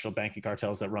international banking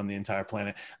cartels that run the entire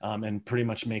planet and pretty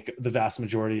much make the vast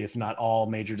majority, if not all,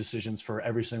 major decisions for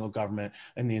every single government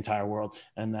in the entire world,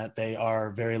 and that they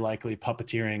are very likely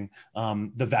puppeteering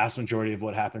the vast majority of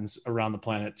what happens around the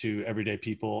planet to everyday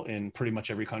people in pretty much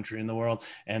every country in the world.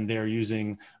 And they're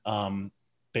using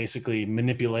basically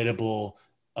manipulatable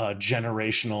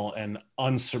generational and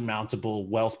unsurmountable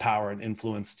wealth, power, and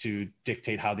influence to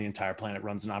dictate how the entire planet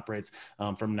runs and operates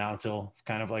from now until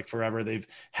kind of like forever. They've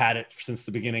had it since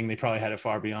the beginning. They probably had it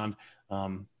far beyond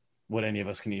what any of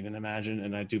us can even imagine.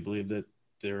 And I do believe that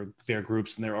their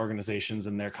groups and their organizations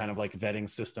and their kind of like vetting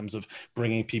systems of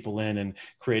bringing people in and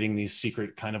creating these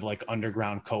secret kind of like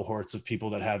underground cohorts of people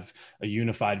that have a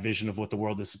unified vision of what the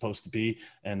world is supposed to be,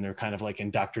 and their kind of like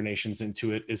indoctrinations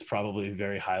into it is probably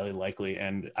very highly likely,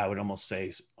 and I would almost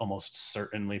say almost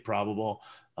certainly probable.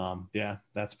 Yeah,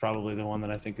 that's probably the one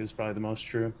that I think is probably the most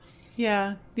true.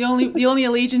 Yeah, the only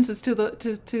allegiance is to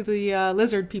the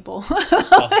lizard people.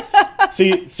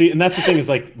 See, and that's the thing is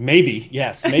like maybe,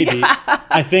 yes, maybe. Yeah.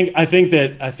 I think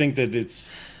that it's,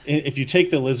 if you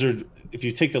take the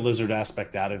lizard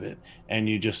aspect out of it and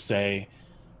you just say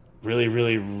really,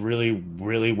 really, really,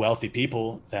 really wealthy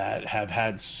people that have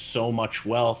had so much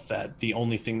wealth that the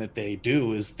only thing that they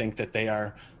do is think that they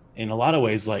are in a lot of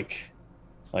ways like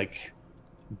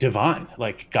divine,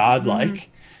 like godlike.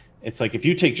 Mm-hmm. It's like if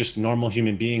you take just normal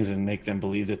human beings and make them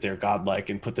believe that they're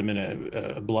godlike and put them in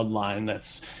a bloodline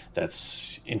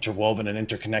that's interwoven and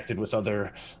interconnected with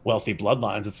other wealthy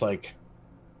bloodlines, it's like,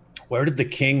 where did the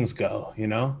kings go? You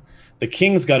know, the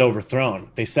kings got overthrown.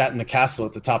 They sat in the castle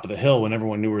at the top of the hill when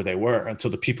everyone knew where they were,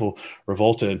 until the people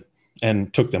revolted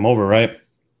and took them over, right?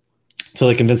 Until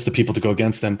they convinced the people to go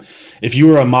against them. If you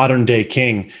were a modern day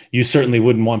king, you certainly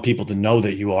wouldn't want people to know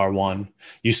that you are one.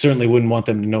 You certainly wouldn't want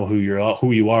them to know who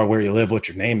you are, where you live, what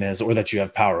your name is, or that you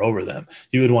have power over them.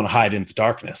 You would want to hide in the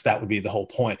darkness. That would be the whole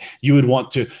point. You would want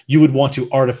to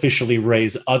artificially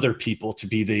raise other people to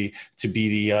be the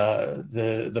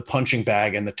punching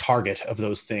bag and the target of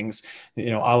those things. You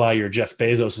know, a la your Jeff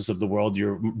Bezoses of the world,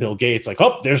 your Bill Gates. Like,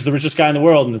 oh, there's the richest guy in the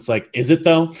world, and it's like, is it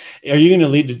though? Are you going to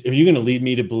lead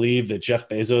me to believe that Jeff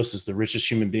Bezos is the richest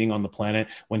human being on the planet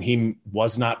when he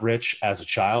was not rich as a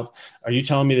child? Are you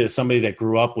telling me that somebody that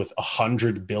grew up with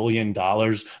 $100 billion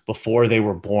before they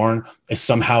were born is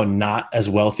somehow not as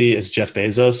wealthy as Jeff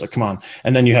Bezos? Like, come on.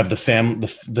 And then you have the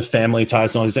family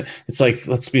ties and all these things. It's like,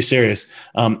 let's be serious.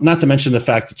 Not to mention the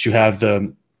fact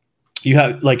that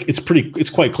it's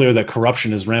quite clear that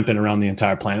corruption is rampant around the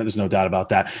entire planet. There's no doubt about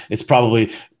that. It's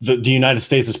probably the United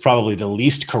States is probably the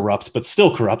least corrupt, but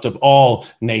still corrupt of all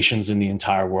nations in the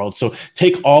entire world. So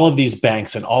take all of these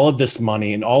banks and all of this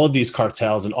money and all of these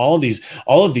cartels and all of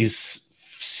these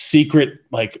secret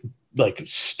like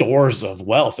stores of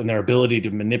wealth and their ability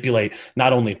to manipulate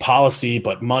not only policy,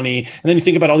 but money. And then you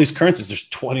think about all these currencies. There's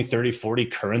 20, 30, 40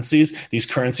 currencies. These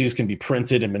currencies can be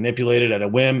printed and manipulated at a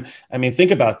whim. I mean, think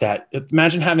about that.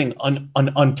 Imagine having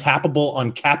untappable,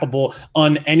 uncappable,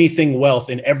 anything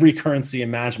wealth in every currency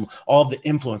imaginable, all of the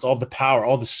influence, all of the power,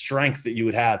 all the strength that you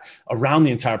would have around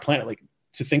the entire planet. Like,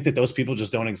 to think that those people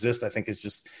just don't exist, I think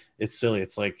it's silly.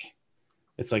 It's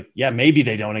like, yeah, maybe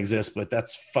they don't exist, but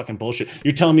that's fucking bullshit.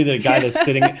 You're telling me that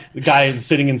the guy is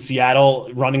sitting in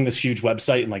Seattle running this huge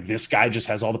website, and like this guy just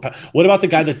has all the power. What about the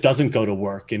guy that doesn't go to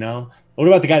work? You know, what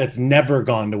about the guy that's never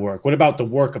gone to work? What about the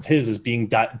work of his as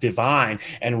being divine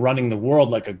and running the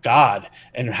world like a god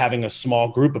and having a small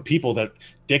group of people that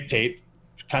dictate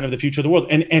kind of the future of the world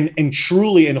and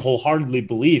truly and wholeheartedly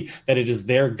believe that it is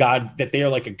their God, that they are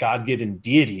like a God-given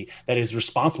deity that is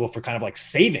responsible for kind of like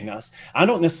saving us? I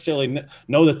don't necessarily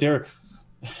know that they're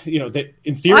that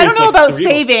in theory, I don't it's know like about they're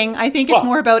evil. saving. I think it's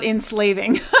more about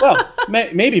enslaving. Well,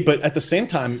 maybe, but at the same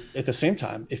time,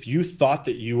 if you thought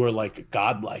that you were like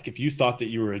godlike, if you thought that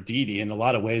you were a deity in a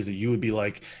lot of ways, that you would be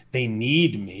like, they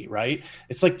need me, right?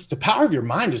 It's like the power of your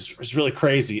mind is really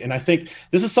crazy. And I think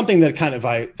this is something that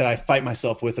I fight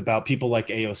myself with about people like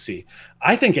AOC.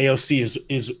 I think AOC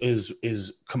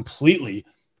is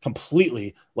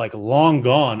completely like long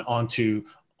gone onto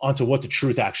what the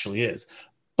truth actually is.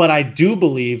 But I do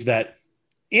believe that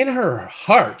in her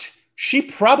heart, she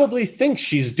probably thinks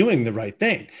she's doing the right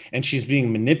thing, and she's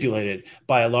being manipulated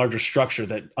by a larger structure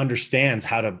that understands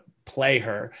how to play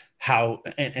her,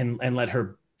 and let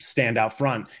her stand out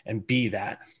front and be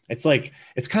that. It's like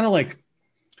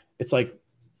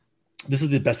this is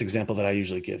the best example that I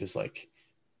usually give is like,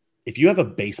 if you have a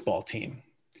baseball team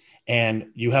and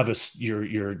you have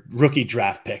your rookie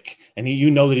draft pick, and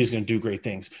you know that he's going to do great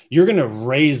things, you're going to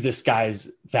raise this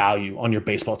guy's value on your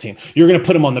baseball team. You're going to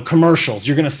put him on the commercials.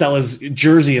 You're going to sell his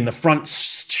jersey in the front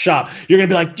shop. You're going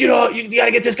to be like, you got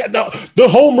to get this guy, the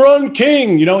home run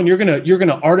king, and you're going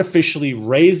to artificially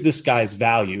raise this guy's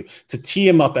value to tee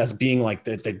him up as being like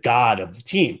the god of the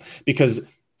team,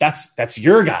 because that's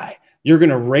your guy. You're going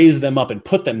to raise them up and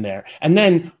put them there. And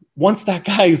then once that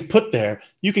guy is put there,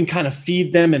 you can kind of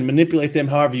feed them and manipulate them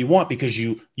however you want, because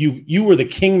you were the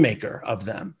kingmaker of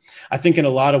them. I think in a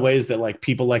lot of ways that like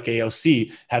people like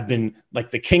AOC have been like,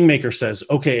 the kingmaker says,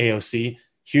 okay, AOC,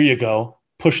 here you go,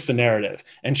 push the narrative.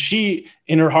 And she,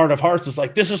 in her heart of hearts, is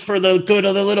like, this is for the good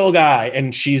of the little guy.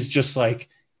 And she's just like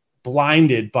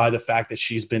blinded by the fact that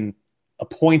she's been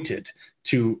appointed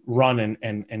to run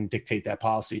and dictate that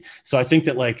policy. So I think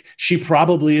that like, she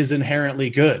probably is inherently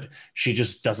good. She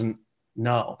just doesn't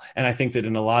know. And I think that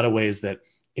in a lot of ways that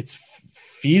it's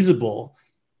feasible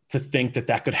to think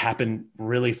that could happen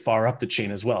really far up the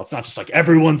chain as well. It's not just like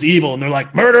everyone's evil and they're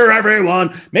like, murder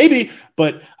everyone, maybe,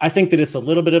 but I think that it's a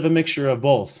little bit of a mixture of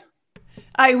both.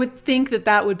 I would think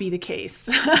that would be the case.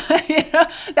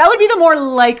 That would be the more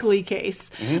likely case.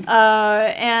 Mm-hmm.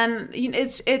 And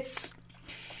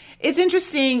it's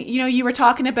interesting, you were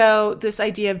talking about this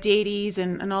idea of deities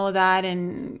and all of that,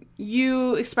 and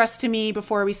you expressed to me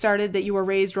before we started that you were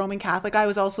raised Roman Catholic. I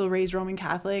was also raised Roman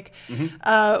Catholic. Mm-hmm.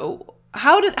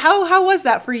 How was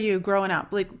that for you growing up,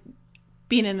 like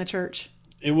being in the church?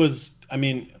 It was,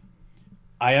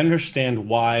 I understand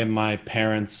why my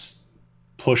parents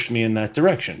pushed me in that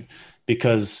direction,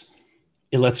 because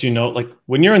it lets you know, like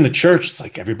when you're in the church, it's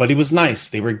like everybody was nice.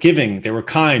 They were giving, they were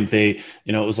kind. They,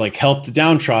 it was like help the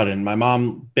downtrodden. My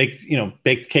mom baked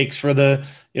cakes for the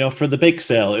bake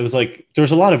sale. It was like,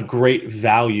 there's a lot of great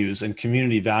values and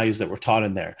community values that were taught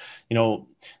in there.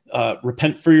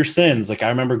 Repent for your sins. Like I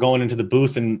remember going into the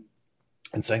booth and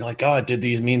saying like, oh, I did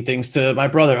these mean things to my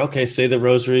brother. Okay, say the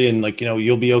rosary and like,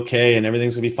 you'll be okay and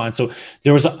everything's gonna be fine. So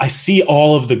I see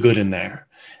all of the good in there.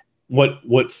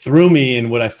 What threw me and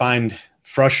what I find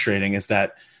frustrating is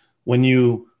that when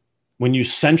you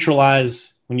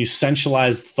centralize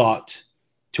thought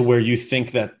to where you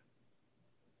think that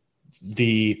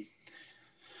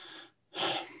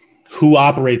who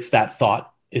operates that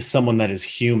thought is someone that is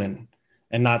human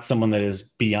and not someone that is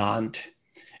beyond,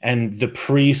 and the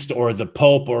priest or the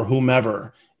pope or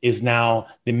whomever is now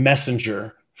the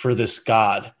messenger for this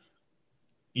God,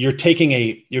 you're taking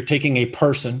a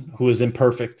person who is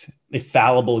imperfect, a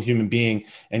fallible human being,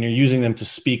 and you're using them to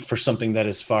speak for something that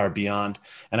is far beyond.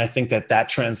 And I think that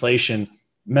translation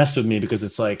messed with me, because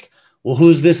it's like, well,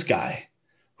 who's this guy?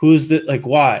 Who's the, like,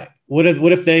 why? What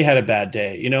if they had a bad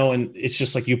day? And it's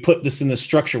just like, you put this in the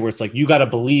structure where it's like, you got to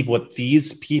believe what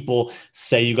these people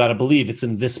say you got to believe. It's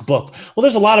in this book. Well,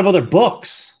 there's a lot of other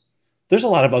books.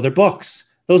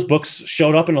 Those books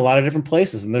showed up in a lot of different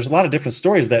places, and there's a lot of different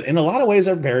stories that in a lot of ways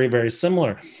are very, very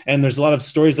similar. And there's a lot of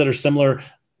stories that are similar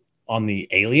on the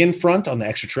alien front, on the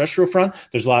extraterrestrial front.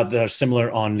 There's a lot that are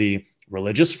similar on the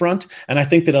religious front. And I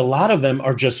think that a lot of them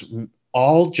are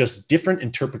all just different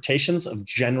interpretations of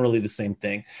generally the same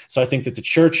thing. So I think that the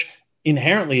church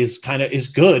inherently is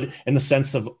good in the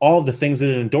sense of all the things that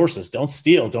it endorses. Don't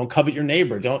steal, don't covet your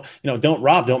neighbor, don't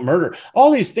rob, don't murder.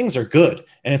 All these things are good.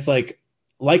 And it's like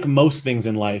most things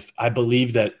in life, I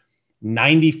believe that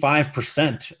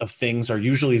 95% of things are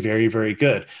usually very, very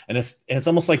good. And it's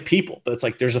almost like people, but it's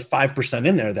like there's a 5%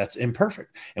 in there that's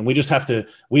imperfect. And we just have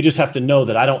to know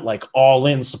that I don't like all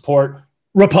in support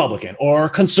Republican or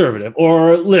conservative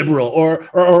or liberal or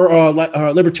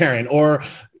libertarian or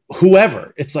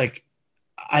whoever. It's like,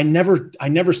 I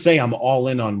never say I'm all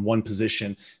in on one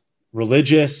position.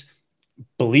 Religious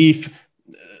belief,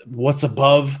 what's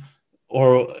above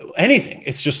or anything.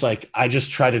 It's just like, I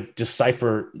just try to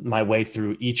decipher my way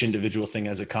through each individual thing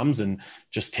as it comes and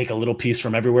just take a little piece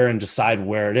from everywhere and decide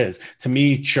where it is. To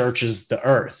me, church is the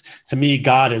earth. To me,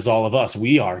 God is all of us.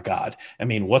 We are God. I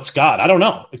mean, what's God? I don't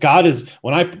know. God is,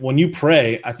 when you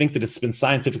pray, I think that it's been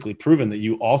scientifically proven that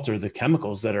you alter the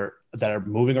chemicals that are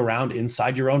moving around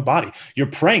inside your own body. You're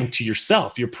praying to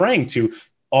yourself. You're praying to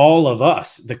all of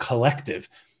us, the collective.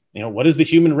 What is the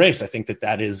human race? I think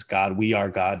that is God. We are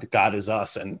God. God is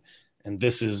us. And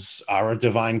this is our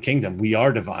divine kingdom. We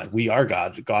are divine. We are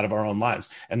God, God of our own lives.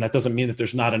 And that doesn't mean that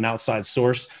there's not an outside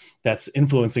source that's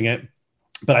influencing it.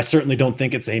 But I certainly don't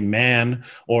think it's a man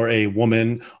or a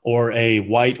woman or a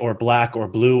white or black or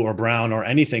blue or brown or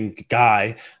anything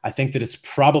guy. I think that it's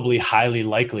probably highly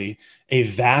likely a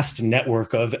vast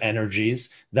network of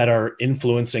energies that are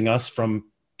influencing us from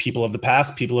people of the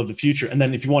past, people of the future. And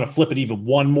then if you want to flip it even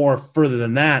one more further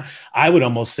than that, I would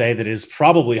almost say that it is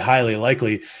probably highly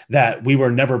likely that we were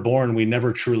never born, we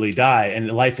never truly die. And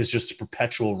life is just a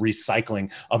perpetual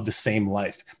recycling of the same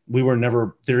life.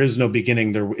 There is no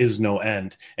beginning, there is no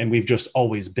end. And we've just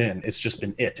always been. It's just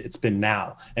been it's been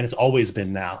now. And it's always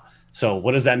been now. So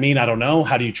what does that mean? I don't know.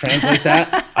 How do you translate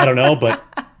that? I don't know. But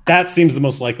that seems the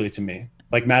most likely to me.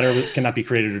 Like matter cannot be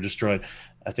created or destroyed.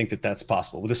 I think that that's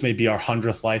possible. This may be our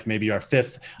 100th life, maybe our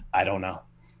 5th. I don't know.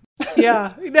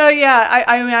 Yeah. No, yeah.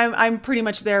 I'm pretty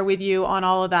much there with you on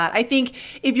all of that. I think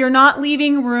if you're not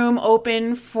leaving room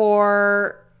open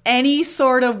for any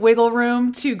sort of wiggle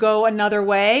room to go another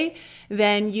way,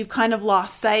 then you've kind of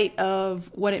lost sight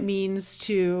of what it means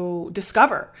to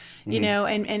discover,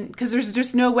 and because there's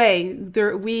just no way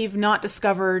we've not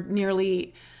discovered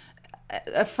nearly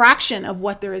a fraction of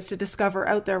what there is to discover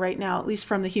out there right now, at least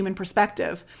from the human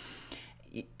perspective.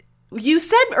 You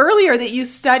said earlier that you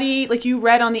studied, like you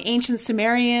read on the ancient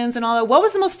Sumerians and all that. What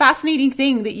was the most fascinating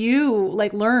thing that you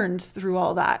learned through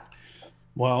all that?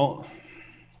 Well,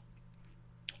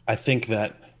 I think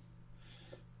that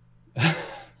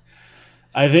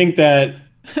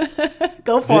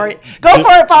Go for it,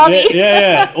 Bobby.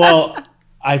 Yeah. Well,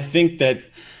 I think that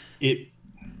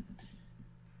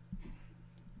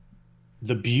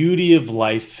the beauty of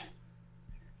life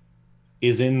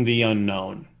is in the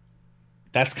unknown.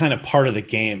 That's kind of part of the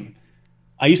game.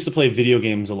 I used to play video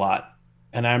games a lot,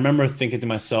 and I remember thinking to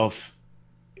myself,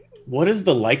 what is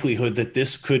the likelihood that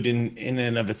this could in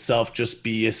and of itself just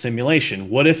be a simulation?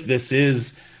 What if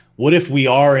we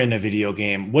are in a video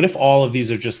game? What if all of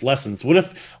these are just lessons? What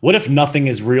if nothing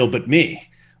is real but me?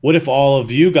 What if all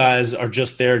of you guys are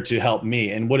just there to help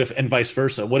me? And and vice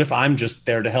versa? What if I'm just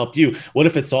there to help you? What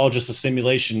if it's all just a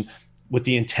simulation with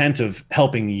the intent of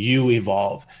helping you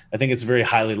evolve? I think it's very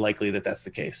highly likely that that's the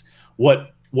case.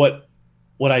 What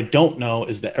I don't know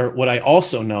is that, or what I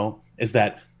also know is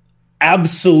that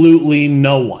absolutely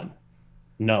no one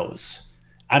knows.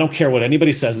 I don't care what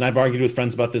anybody says. And I've argued with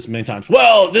friends about this many times.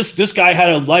 Well, this guy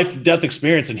had a life-death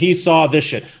experience and he saw this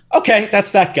shit. Okay, that's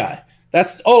that guy.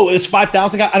 It's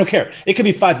 5,000 guys. I don't care. It could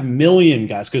be 5 million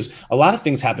guys because a lot of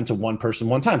things happen to one person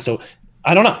one time. So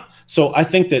I don't know. So I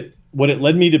think that what it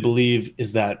led me to believe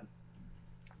is that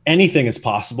anything is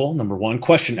possible. Number one,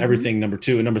 question everything. Number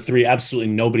two, and number three,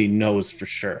 absolutely nobody knows for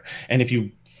sure. And if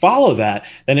you follow that,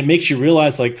 then it makes you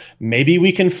realize maybe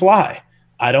we can fly.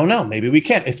 I don't know. Maybe we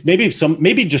can't.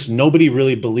 Maybe just nobody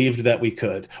really believed that we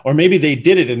could, or maybe they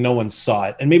did it and no one saw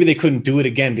it, and maybe they couldn't do it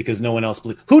again because no one else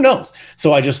believed. Who knows?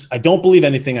 So I don't believe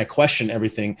anything. I question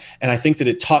everything, and I think that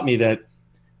it taught me that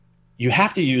you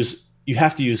have to use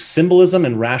symbolism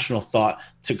and rational thought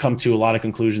to come to a lot of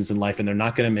conclusions in life, and they're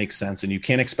not going to make sense. And you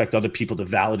can't expect other people to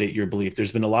validate your belief.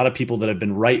 There's been a lot of people that have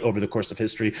been right over the course of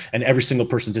history, and every single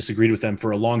person disagreed with them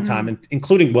for a long time,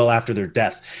 including well after their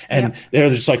death. And they're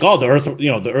just like, oh,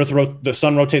 the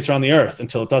sun rotates around the earth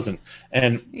until it doesn't,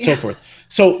 and so forth.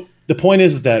 So the point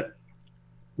is that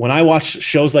when I watch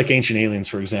shows like Ancient Aliens,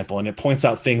 for example, and it points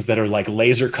out things that are like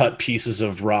laser cut pieces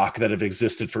of rock that have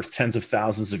existed for tens of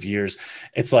thousands of years,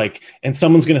 it's like, and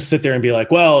someone's going to sit there and be like,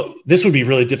 well, this would be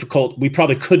really difficult. We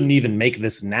probably couldn't even make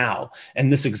this now.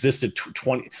 And this existed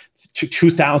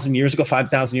 2,000 years ago,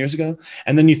 5,000 years ago.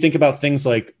 And then you think about things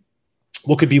like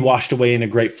what could be washed away in a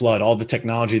great flood, all the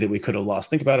technology that we could have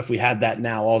lost. Think about if we had that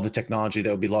now, all the technology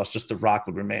that would be lost, just the rock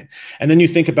would remain. And then you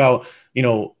think about,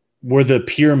 were the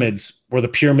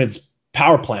pyramids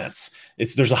power plants?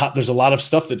 There's a lot of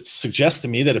stuff that suggests to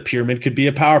me that a pyramid could be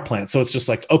a power plant. So it's just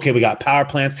like, okay, we got power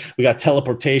plants, we got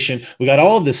teleportation, we got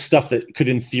all of this stuff that could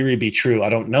in theory be true. I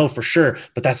don't know for sure,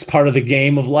 but that's part of the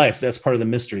game of life. That's part of the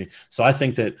mystery. So I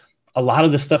think that a lot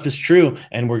of this stuff is true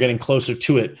and we're getting closer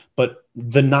to it, but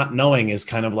the not knowing is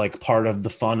kind of like part of the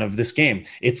fun of this game.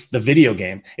 It's the video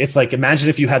game. It's like, imagine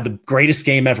if you had the greatest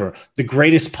game ever, the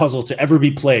greatest puzzle to ever be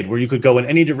played, where you could go in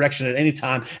any direction at any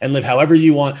time and live however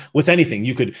you want with anything.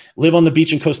 You could live on the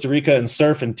beach in Costa Rica and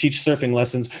surf and teach surfing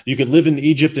lessons. You could live in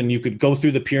Egypt and you could go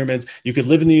through the pyramids. You could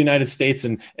live in the United States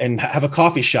and have a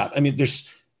coffee shop. I mean,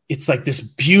 it's like this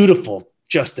beautiful,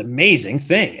 just amazing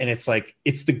thing. And it's like,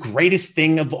 it's the greatest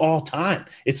thing of all time.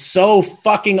 It's so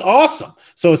fucking awesome.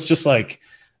 So it's just like,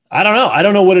 I don't know. I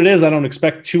don't know what it is. I don't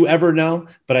expect to ever know,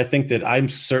 but I think that I'm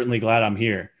certainly glad I'm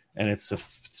here, and it's a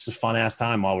fun ass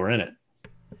time while we're in it.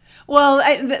 Well,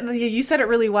 you said it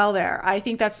really well there. I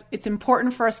think it's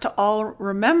important for us to all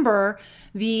remember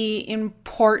the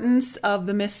importance of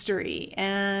the mystery,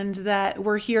 and that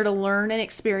we're here to learn and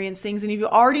experience things. And if you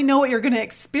already know what you're going to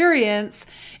experience,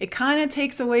 it kind of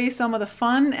takes away some of the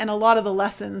fun and a lot of the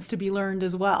lessons to be learned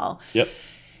as well. Yep.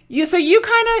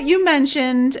 You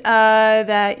mentioned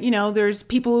that, there's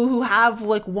people who have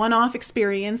like one-off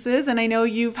experiences, and I know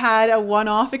you've had a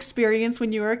one-off experience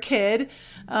when you were a kid.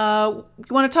 You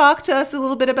want to talk to us a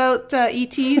little bit about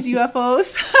ETs,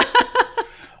 UFOs?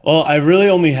 Well, I really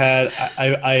only had,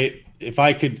 if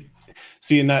I could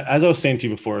see, and as I was saying to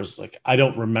you before, it's like, I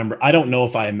don't remember. I don't know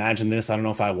if I imagined this. I don't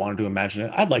know if I wanted to imagine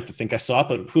it. I'd like to think I saw it,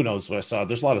 but who knows what I saw.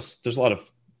 There's a lot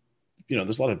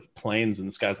of planes in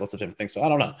the skies, lots of different things. So I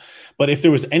don't know. But if there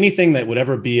was anything that would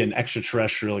ever be an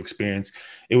extraterrestrial experience,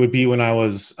 it would be when I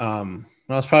was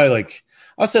probably like,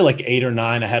 I'd say like 8 or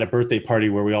 9. I had a birthday party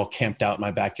where we all camped out in my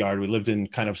backyard. We lived in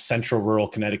kind of central rural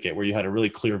Connecticut, where you had a really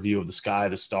clear view of the sky,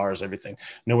 the stars, everything,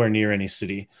 nowhere near any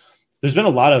city. There's been a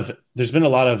lot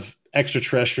of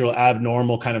extraterrestrial,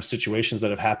 abnormal kind of situations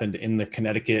that have happened in the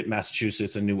Connecticut,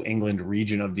 Massachusetts, and New England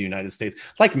region of the United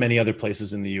States, like many other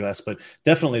places in the US, but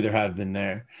definitely there have been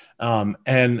there.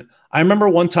 And I remember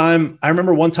one time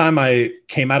I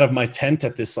came out of my tent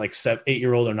at this like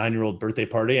 8-year-old or 9-year-old birthday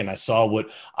party, and I saw what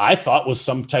I thought was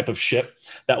some type of ship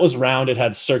that was round. It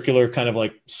had circular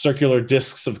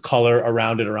discs of color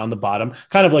around it, around the bottom,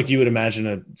 kind of like you would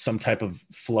imagine some type of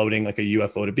floating, like a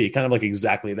UFO to be, kind of like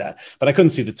exactly that. But I couldn't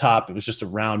see the top. It was just a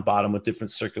round bottom with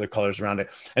different circular colors around it.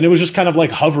 And it was just kind of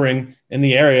like hovering in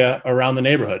the area around the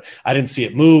neighborhood. I didn't see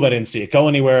it move. I didn't see it go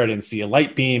anywhere. I didn't see a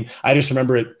light beam. I just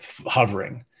remember it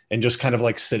hovering and just kind of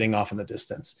like sitting off in the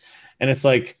distance. And it's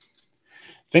like,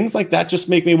 things like that just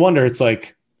make me wonder. It's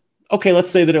like, okay, let's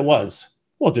say that it was.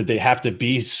 Well, did they have to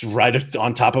be right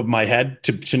on top of my head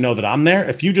to know that I'm there?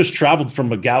 If you just traveled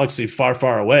from a galaxy far,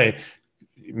 far away,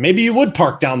 maybe you would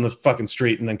park down the fucking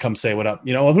street and then come say what up.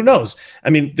 Who knows? I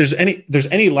mean, there's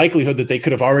any likelihood that they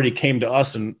could have already came to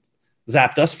us and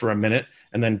zapped us for a minute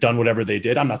and then done whatever they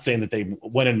did. I'm not saying that they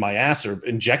went in my ass or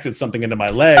injected something into my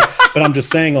leg, but I'm just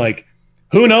saying, like,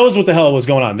 who knows what the hell was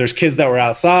going on? There's kids that were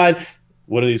outside.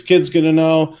 What are these kids going to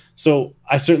know? So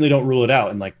I certainly don't rule it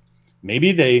out. And like,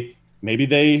 maybe they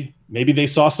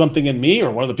saw something in me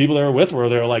or one of the people they were with where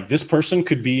they're like, this person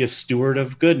could be a steward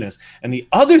of goodness. And the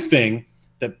other thing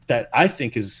that I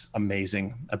think is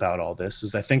amazing about all this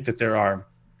is I think that there are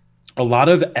a lot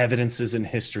of evidences in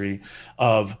history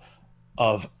of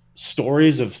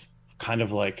stories of kind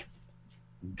of like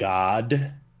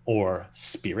God or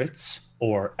spirits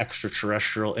or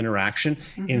extraterrestrial interaction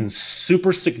in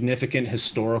super significant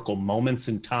historical moments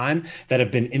in time that have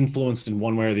been influenced in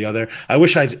one way or the other.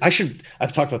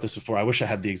 I've talked about this before. I wish I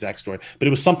had the exact story, but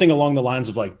it was something along the lines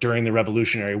of like, during the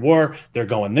Revolutionary War, they're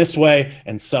going this way,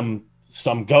 and some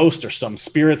ghost or some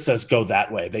spirit says, go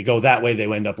that way. They go that way. They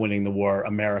end up winning the war.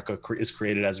 America is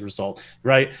created as a result.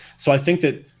 Right. So I think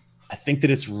that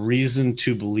it's reason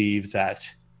to believe that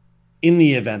in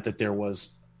the event that there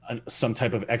was some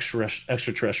type of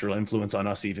extraterrestrial influence on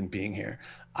us even being here,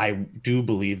 I do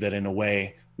believe that in a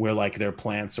way we're like their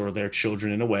plants or their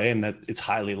children in a way, and that it's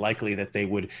highly likely that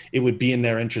it would be in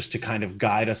their interest to kind of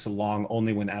guide us along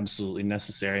only when absolutely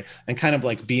necessary, and kind of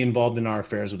like be involved in our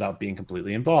affairs without being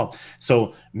completely involved.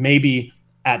 So maybe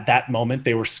at that moment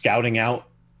they were scouting out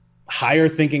higher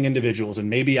thinking individuals, and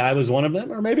maybe I was one of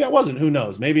them, or maybe I wasn't. Who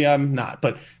knows? Maybe I'm not.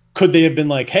 But could they have been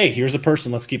like, hey, here's a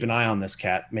person, let's keep an eye on this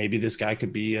cat. Maybe this guy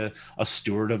could be a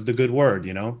steward of the good word, So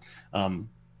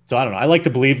I don't know. I like to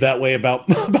believe that way about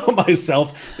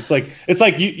myself. It's like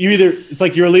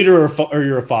you're a leader or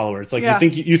you're a follower. It's like, yeah,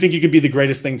 you think you could be the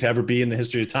greatest thing to ever be in the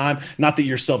history of time. Not that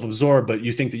you're self-absorbed, but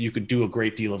you think that you could do a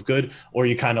great deal of good, or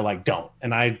you kind of like don't.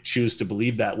 And I choose to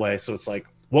believe that way. So it's like,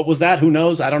 what was that? Who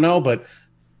knows? I don't know, but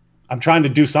I'm trying to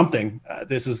do something.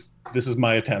 This is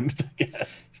my attempt, I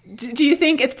guess. Do you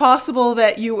think it's possible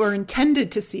that you were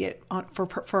intended to see it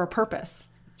for a purpose?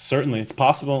 Certainly, it's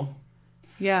possible.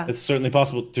 Yeah. It's certainly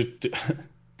possible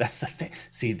that's the thing.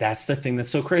 See, that's the thing that's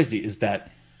so crazy is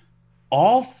that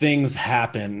all things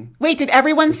happen. Wait, did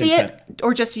everyone see intent. it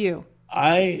or just you?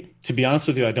 To be honest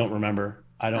with you, I don't remember.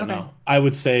 I don't Okay. know. I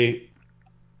would say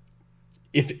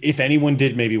if anyone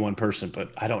did, maybe one person,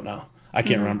 but I don't know. I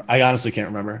can't remember. I honestly can't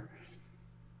remember.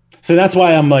 So that's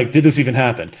why I'm like, did this even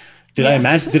happen? Did I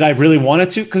imagine? Did I really want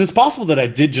it to? Because it's possible that I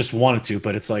did just want it to,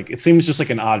 but it's like it seems just like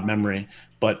an odd memory.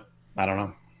 But I don't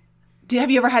know. Have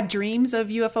you ever had dreams of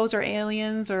UFOs or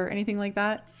aliens or anything like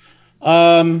that?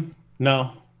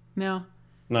 No, No.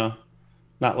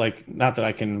 not that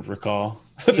I can recall.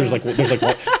 There's like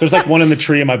one in the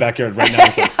tree in my backyard right now.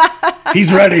 It's like,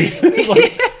 he's ready. It's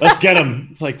like, let's get him.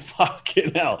 It's like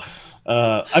fucking hell.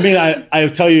 I mean, I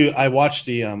tell you, I watched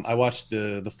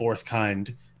the Fourth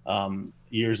Kind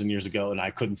years and years ago, and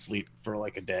I couldn't sleep for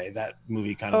like a day. That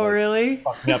movie kind of really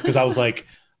fucked me up because I was like,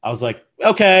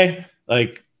 okay,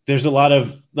 like there's a lot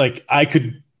of like I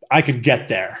could get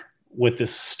there with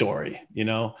this story, you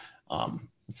know.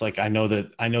 It's like I know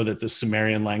that the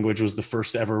Sumerian language was the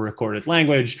first ever recorded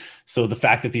language. So the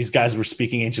fact that these guys were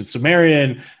speaking ancient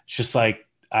Sumerian, it's just like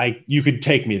you could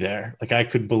take me there. Like I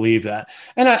could believe that.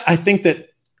 And I think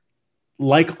that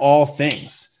like all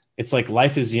things, it's like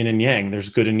life is yin and yang. There's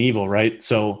good and evil, right?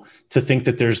 So to think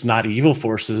that there's not evil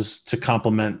forces to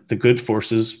complement the good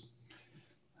forces,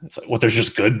 it's like, there's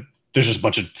just a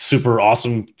bunch of super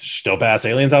awesome, dope ass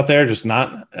aliens out there. Just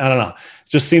not, I don't know. It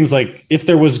just seems like if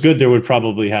there was good, there would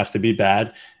probably have to be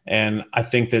bad. And I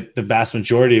think that the vast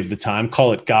majority of the time,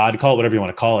 call it God, call it whatever you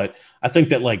want to call it, I think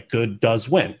that like good does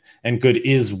win and good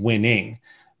is winning.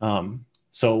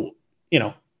 So, you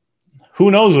know,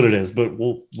 who knows what it is, but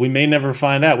we may never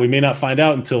find out. We may not find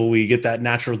out until we get that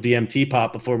natural DMT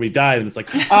pop before we die. And it's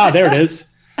like, there it is.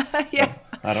 Yeah. So,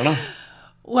 I don't know.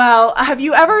 Well, have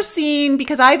you ever seen,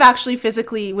 because I've actually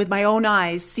physically with my own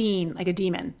eyes seen like a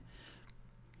demon.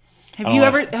 Have you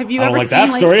ever I don't seen like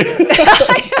that story?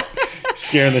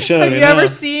 Scaring the shit out of me. Have you ever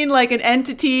seen like an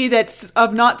entity that's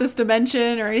of not this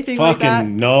dimension or anything like that?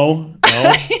 Fucking no.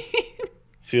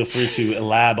 Feel free to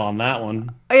elab on that one.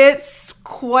 It's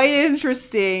quite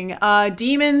interesting.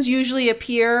 Demons usually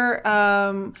appear.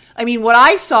 I mean, what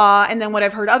I saw and then what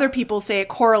I've heard other people say, it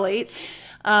correlates.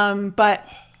 But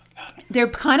they're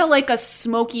kind of like a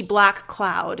smoky black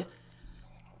cloud.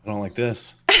 I don't like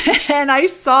this. And I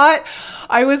saw it.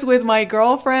 I was with my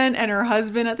girlfriend and her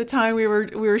husband at the time. We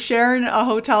were sharing a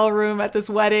hotel room at this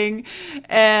wedding,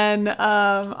 and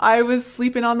I was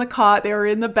sleeping on the cot. They were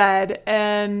in the bed,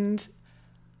 and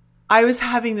I was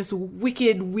having this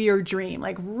wicked, weird dream,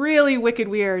 like really wicked,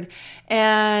 weird.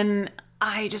 And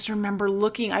I just remember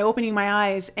opening my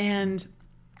eyes, and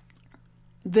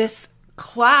this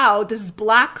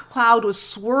black cloud was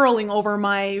swirling over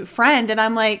my friend. And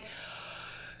I'm like,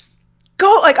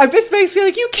 go, like, I just makes me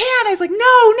like, you can't. I was like,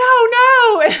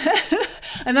 no.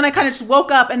 And then I kind of just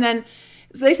woke up, and then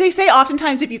they say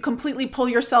oftentimes if you completely pull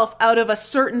yourself out of a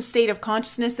certain state of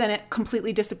consciousness, then it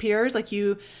completely disappears. Like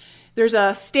there's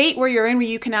a state where you're in where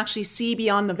you can actually see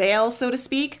beyond the veil, so to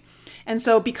speak. And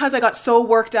so because I got so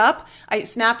worked up, I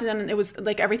snapped, and then it was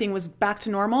like everything was back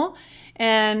to normal.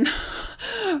 And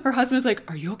her husband was like,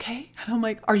 are you okay? And I'm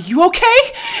like, are you okay?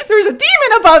 There's a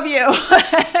demon above you.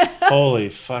 Holy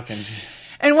fucking.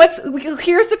 And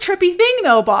here's the trippy thing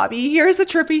though, Bobby. Here's the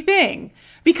trippy thing.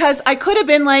 Because I could have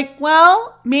been like,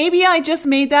 well, maybe I just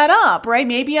made that up, right?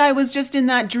 Maybe I was just in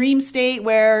that dream state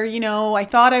where, you know, I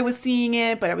thought I was seeing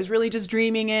it, but I was really just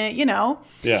dreaming it, you know?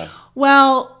 Yeah.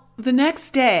 Well, the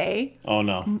next day, oh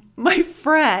no, my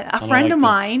friend, a friend of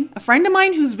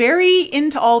mine who's very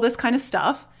into all this kind of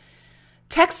stuff,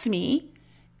 texts me,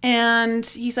 and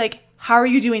he's like, how are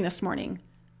you doing this morning?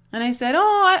 And I said,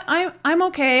 I'm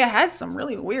okay. I had some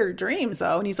really weird dreams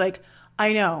though. And he's like,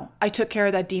 I know, I took care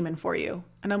of that demon for you.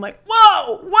 And I'm like,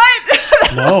 whoa,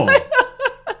 what? No.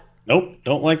 Nope,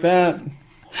 don't like that.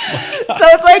 So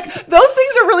it's like those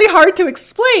things are really hard to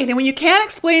explain, and when you can't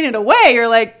explain it away, you're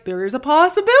like, there's a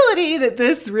possibility that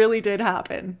this really did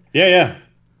happen. Yeah.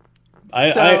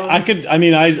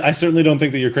 I certainly don't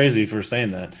think that you're crazy for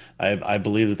saying that. I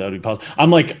believe that would be possible.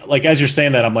 I'm like as you're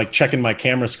saying that, I'm like checking my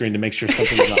camera screen to make sure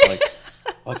something's not like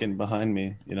fucking behind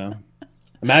me, you know.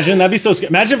 Imagine that'd be so scary.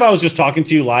 Imagine if I was just talking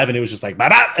to you live and it was just like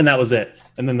bah, and that was it,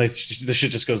 and then the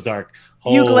shit just goes dark.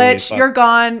 You glitch, you're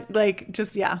gone, like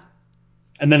just yeah.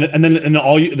 And then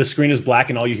the screen is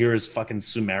black and all you hear is fucking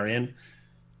Sumerian.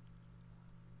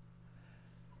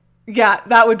 Yeah,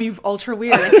 that would be ultra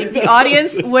weird. I think the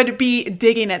audience would be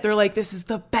digging it. They're like, this is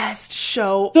the best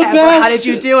show ever. Best. How did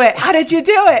you do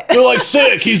it? They're like,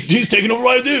 sick. He's taking over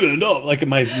my demon. No, like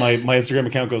my Instagram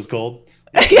account goes cold.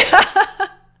 Yeah.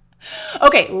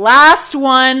 Okay, last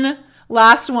one.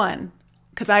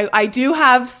 Because I do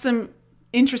have some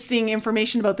interesting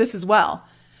information about this as well.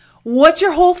 What's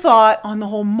your whole thought on the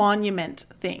whole monument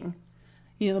thing?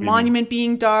 You know, the monument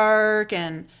being dark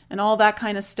and all that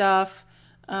kind of stuff.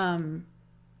 What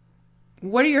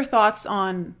are your thoughts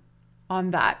on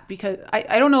that? Because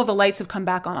I don't know if the lights have come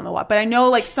back on the what, but I know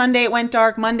like Sunday it went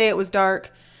dark, Monday it was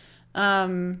dark.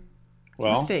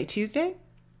 What's today? Tuesday?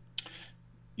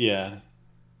 Yeah.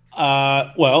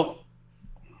 Well.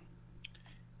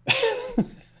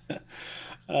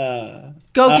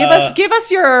 Go give us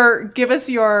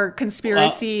your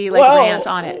conspiracy rant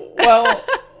on it.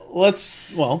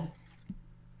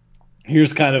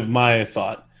 Here's kind of my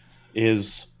thought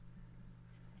is,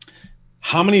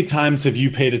 how many times have you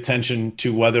paid attention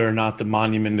to whether or not the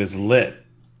monument is lit?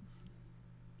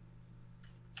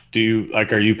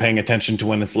 Are you paying attention to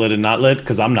when it's lit and not lit?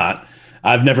 Because I'm not.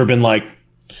 I've never been like,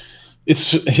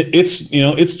 it's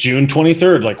June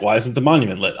 23rd. Like, why isn't the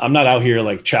monument lit? I'm not out here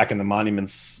like tracking the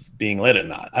monuments being lit or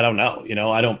not. I don't know.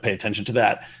 I don't pay attention to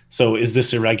that. So is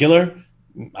this irregular?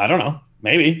 I don't know.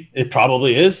 Maybe it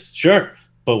probably is. Sure.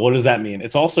 But what does that mean?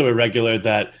 It's also irregular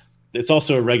that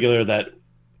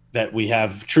we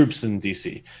have troops in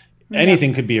DC. Yeah.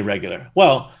 Anything could be irregular.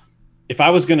 Well, if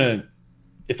I didn't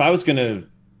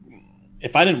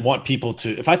want people to,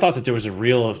 if I thought that there was a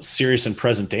real serious and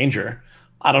present danger,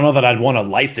 I don't know that I'd want to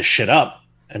light the shit up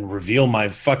and reveal my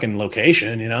fucking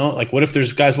location, Like, what if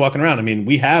there's guys walking around? I mean,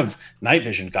 we have night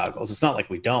vision goggles. It's not like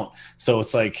we don't. So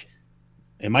it's like,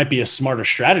 it might be a smarter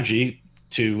strategy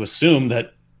to assume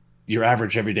that your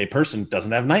average everyday person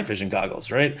doesn't have night vision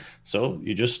goggles, right? So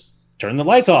you just turn the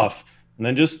lights off and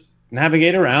then just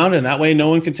navigate around, and that way no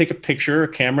one can take a picture or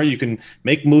camera. You can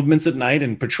make movements at night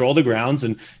and patrol the grounds,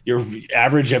 and your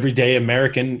average everyday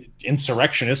American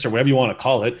insurrectionist, or whatever you want to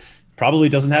call it, probably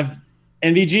doesn't have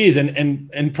NVGs,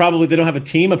 and probably they don't have a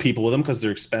team of people with them because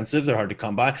they're expensive. They're hard to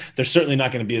come by. They're certainly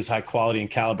not going to be as high quality and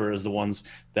caliber as the ones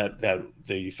that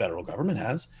the federal government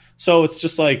has. So it's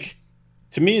just like,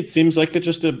 to me, it seems like it's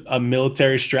just a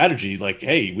military strategy. Like,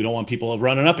 hey, we don't want people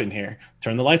running up in here.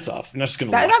 Turn the lights off. You're not just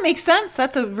going to. That makes sense.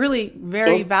 That's a really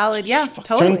very valid. Yeah,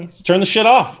 totally. Turn the shit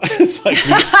off. It's like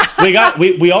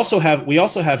we also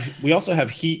have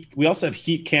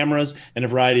heat cameras and a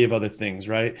variety of other things,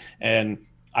 right? And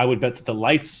I would bet that the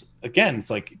lights, again, it's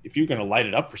like, if you're going to light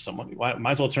it up for someone, you might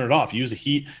as well turn it off. Use a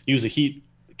heat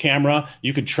camera.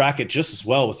 You could track it just as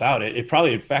well without it. It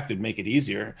probably, in fact, would make it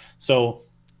easier. So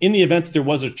in the event that there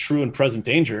was a true and present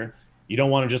danger, you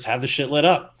don't want to just have the shit lit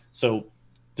up. So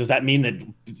does that mean that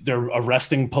they're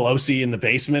arresting Pelosi in the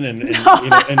basement and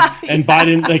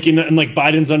Biden,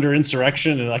 Biden's under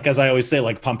insurrection? And like, as I always say,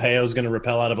 like, Pompeo is going to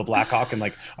rappel out of a Black Hawk and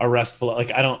like arrest,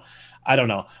 like, I don't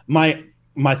know.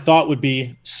 My thought would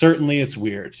be, certainly it's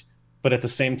weird, but at the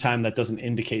same time, that doesn't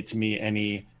indicate to me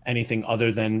anything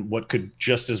other than what could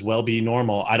just as well be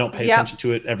normal. I don't pay attention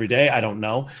to it every day. I don't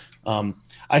know.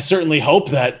 I certainly hope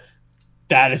that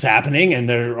is happening and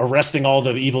they're arresting all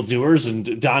the evildoers,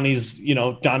 and Donnie's in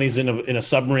a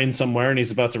submarine somewhere and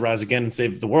he's about to rise again and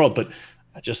save the world. But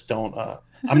I just don't.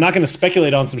 I'm not going to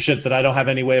speculate on some shit that I don't have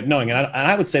any way of knowing. And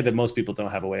I would say that most people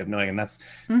don't have a way of knowing. And that's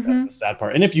the sad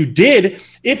part. And if you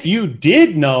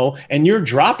did know and you're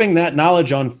dropping that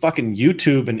knowledge on fucking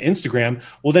YouTube and Instagram,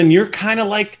 well, then you're kind of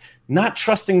like not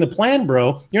trusting the plan,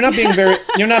 bro. You're not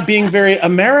being very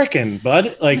American,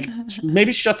 bud. Like,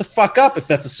 maybe shut the fuck up if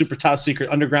that's a super top secret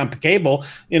underground cable.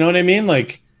 You know what I mean?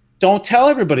 Like, don't tell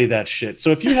everybody that shit.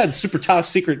 So if you had super top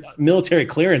secret military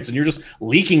clearance and you're just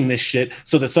leaking this shit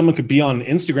so that someone could be on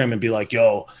Instagram and be like,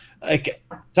 yo, like,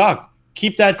 dog,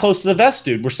 keep that close to the vest,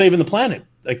 dude. We're saving the planet.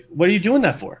 Like, what are you doing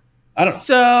that for? I don't know.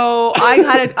 So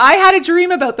I had a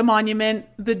dream about the monument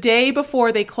the day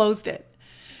before they closed it.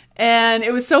 And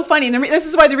it was so funny. And this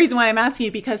is the reason why I'm asking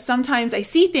you, because sometimes I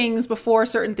see things before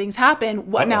certain things happen.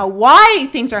 Now, why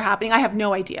things are happening, I have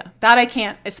no idea. That I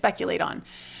can't speculate on.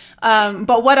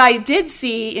 But what I did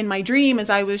see in my dream is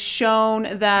I was shown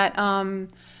that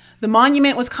the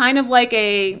monument was kind of like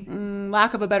a,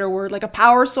 lack of a better word, like a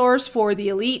power source for the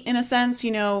elite in a sense.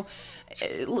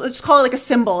 Let's call it like a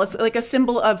symbol. It's like a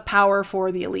symbol of power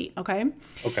for the elite. Okay.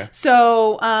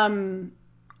 So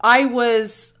I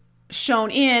was shown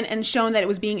that it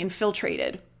was being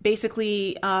infiltrated,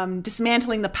 basically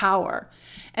dismantling the power.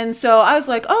 And so I was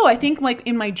like, oh, I think like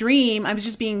in my dream, I was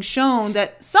just being shown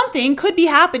that something could be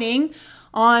happening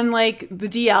on like the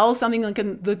DL, something like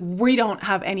we don't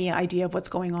have any idea of what's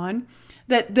going on,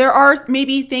 that there are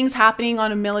maybe things happening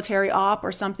on a military op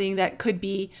or something that could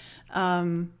be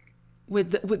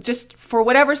with just for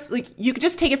whatever, like you could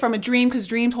just take it from a dream, because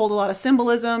dreams hold a lot of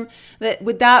symbolism, that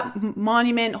with that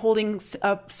monument holding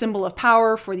a symbol of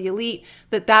power for the elite,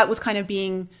 that was kind of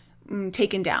being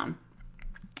taken down.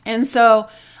 And so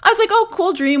I was like, oh,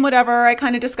 cool dream, whatever. I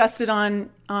kind of discussed it on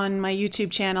my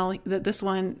YouTube channel, this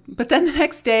one. But then the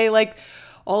next day, like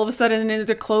all of a sudden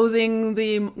they're closing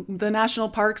the national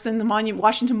parks and the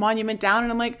Washington Monument down.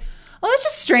 And I'm like, well, that's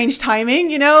just strange timing,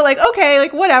 like, okay,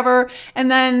 like whatever. And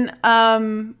then,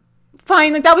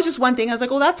 fine. Like that was just one thing. I was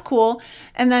like, well, that's cool.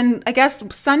 And then I guess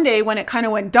Sunday when it kind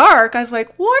of went dark, I was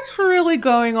like, what's really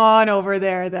going on over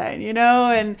there then,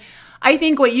 And I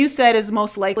think what you said is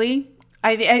most likely.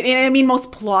 I mean,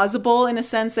 most plausible in a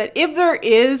sense that if there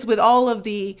is, with all of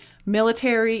the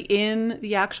military in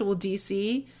the actual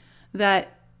DC,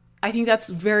 that I think that's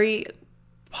very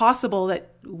possible.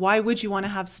 That why would you want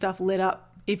to have stuff lit up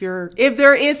if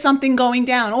there is something going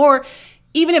down, or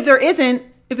even if there isn't,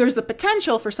 if there's the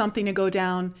potential for something to go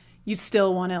down, you'd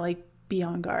still want to like be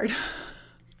on guard.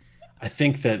 I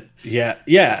think that,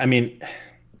 yeah. I mean,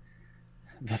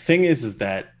 the thing is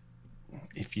that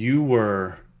if you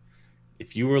were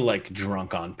like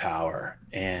drunk on power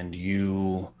and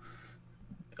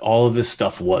all of this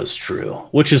stuff was true,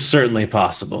 which is certainly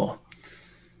possible,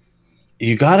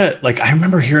 you gotta, like, I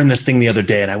remember hearing this thing the other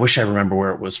day and I wish I remember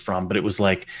where it was from, but it was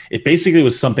like, it basically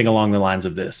was something along the lines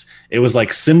of this. It was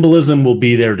like symbolism will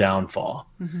be their downfall,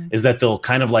 is that they'll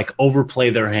kind of like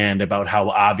overplay their hand about how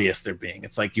obvious they're being.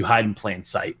 It's like you hide in plain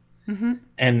sight.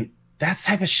 And that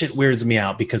type of shit weirds me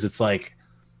out, because it's like,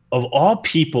 of all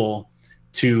people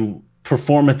to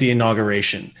perform at the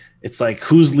inauguration, it's like,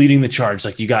 who's leading the charge?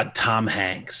 Like, you got Tom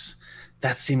Hanks.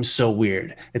 That seems so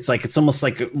weird. It's like, it's almost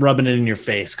like rubbing it in your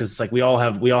face, because it's like we all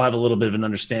have a little bit of an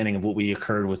understanding of what we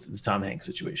occurred with the Tom Hanks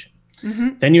situation.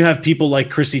 Then you have people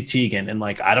like Chrissy Teigen, and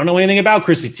like, I don't know anything about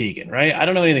Chrissy Teigen, right? I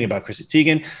don't know anything about Chrissy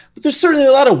Teigen, but there's certainly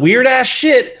a lot of weird ass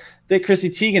shit that Chrissy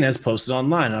Teigen has posted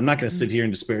online. And I'm not going to sit here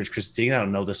and disparage Chrissy Teigen. I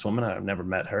don't know this woman. I've never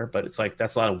met her, but it's like,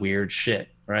 that's a lot of weird shit,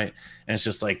 right? And it's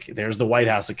just like, there's the White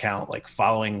House account, like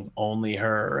following only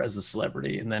her as a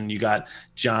celebrity. And then you got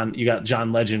John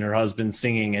Legend, her husband,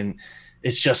 singing. And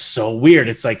it's just so weird.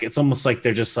 It's like, it's almost like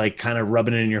they're just like kind of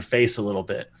rubbing it in your face a little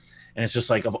bit. And it's just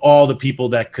like, of all the people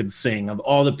that could sing, of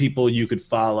all the people you could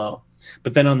follow.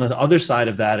 But then on the other side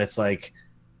of that, it's like,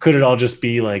 could it all just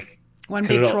be like one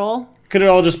big troll? Could it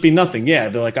all just be nothing? Yeah,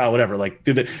 they're like, oh, whatever. Like,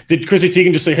 did Chrissy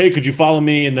Teigen just say, hey, could you follow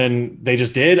me? And then they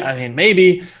just did. I mean,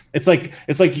 maybe it's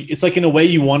like in a way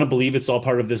you want to believe it's all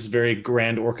part of this very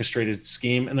grand orchestrated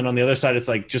scheme. And then on the other side, it's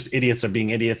like just idiots are being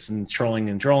idiots and trolling,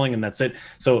 and that's it.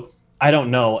 So I don't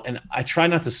know. And I try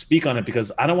not to speak on it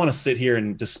because I don't want to sit here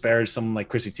and disparage someone like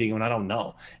Chrissy Teigen when I don't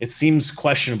know. It seems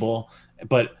questionable,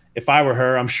 but if I were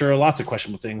her, I'm sure lots of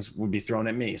questionable things would be thrown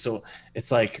at me. So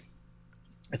it's like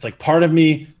part of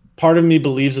me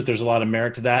believes that there's a lot of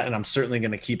merit to that, and I'm certainly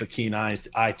going to keep a keen eye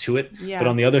to it. Yeah. But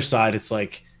on the other side, it's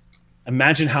like,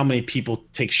 imagine how many people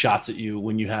take shots at you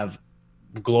when you have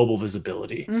global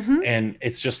visibility. And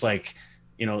it's just like,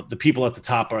 the people at the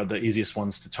top are the easiest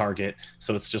ones to target.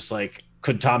 So it's just like,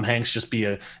 could Tom Hanks just be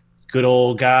a good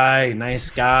old guy, nice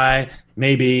guy?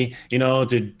 Maybe,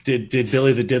 did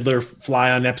Billy the Diddler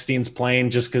fly on Epstein's plane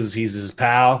just because he's his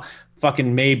pal?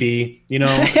 Fucking maybe,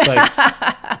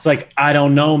 it's like, I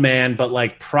don't know, man, but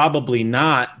like, probably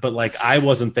not, but like, I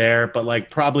wasn't there, but like,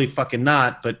 probably fucking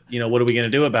not. But what are we going to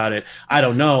do about it? I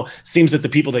don't know. Seems that the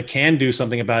people that can do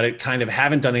something about it kind of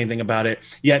haven't done anything about it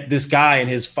yet. This guy and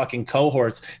his fucking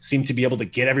cohorts seem to be able to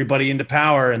get everybody into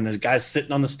power. And this guy's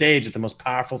sitting on the stage at the most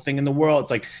powerful thing in the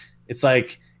world. It's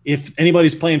like, if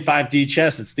anybody's playing 5D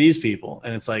chess, it's these people.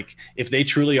 And it's like, if they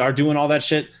truly are doing all that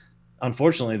shit,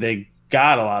 unfortunately, they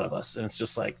got a lot of us. And it's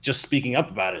just like, just speaking up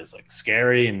about it is like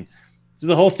scary. And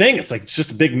the whole thing, it's like, it's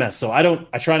just a big mess. So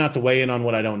I try not to weigh in on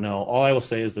what I don't know. All I will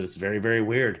say is that it's very, very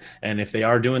weird. And if they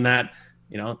are doing that,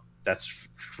 that's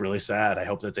really sad. I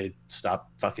hope that they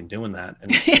stop fucking doing that.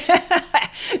 And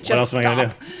what else am I gonna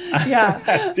do?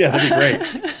 Yeah. Yeah, that'd be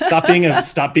great. Stop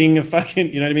being a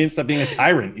fucking, what I mean? Stop being a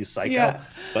tyrant, you psycho. Yeah.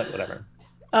 But whatever.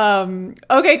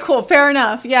 Okay, cool. Fair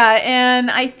enough. Yeah.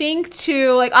 And I think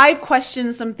too, like, I've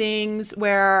questioned some things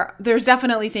where there's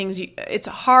definitely things it's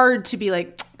hard to be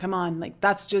like, come on, like,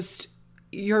 that's just,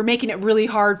 you're making it really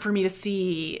hard for me to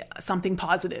see something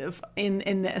positive in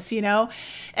this, And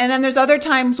then there's other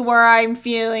times where I'm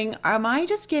feeling, am I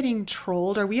just getting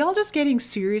trolled? Are we all just getting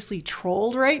seriously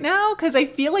trolled right now? Because I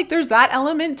feel like there's that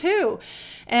element too.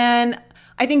 And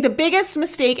I think the biggest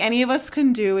mistake any of us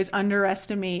can do is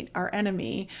underestimate our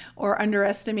enemy or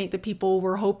underestimate the people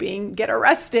we're hoping get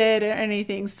arrested or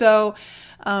anything. So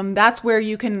that's where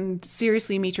you can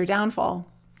seriously meet your downfall.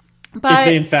 But if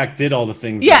they in fact did all the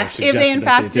things. Yes, that if they in that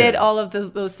fact they did all of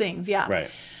those things. Yeah.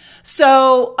 Right.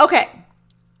 So, okay.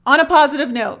 On a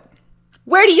positive note,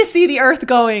 where do you see the Earth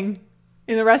going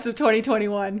in the rest of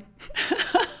 2021?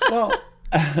 Well,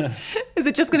 is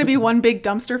it just going to be one big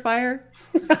dumpster fire?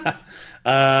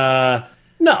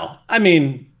 No. I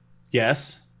mean,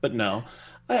 yes, but no.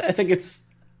 I think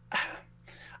it's.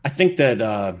 I think that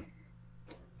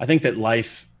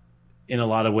life, in a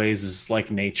lot of ways, is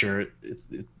like nature.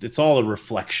 It's all a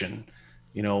reflection.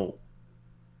 You know,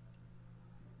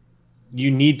 you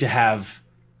need to have.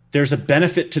 There's a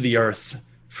benefit to the Earth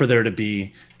for there to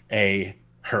be a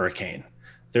hurricane.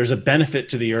 There's a benefit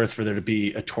to the Earth for there to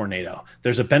be a tornado.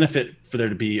 There's a benefit for there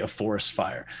to be a forest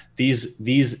fire.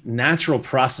 These natural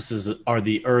processes are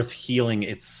the Earth healing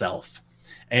itself.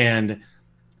 And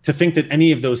to think that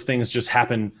any of those things just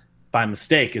happen by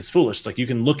mistake is foolish. It's like, you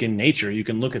can look in nature, you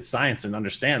can look at science and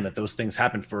understand that those things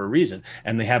happen for a reason,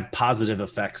 and they have positive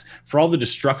effects. For all the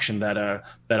destruction that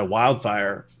a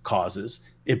wildfire causes,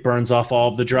 it burns off all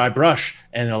of the dry brush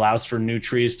and it allows for new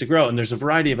trees to grow. And there's a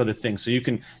variety of other things. So you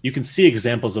can see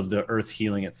examples of the Earth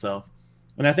healing itself.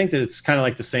 And I think that it's kind of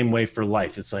like the same way for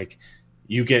life. It's like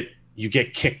you get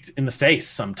kicked in the face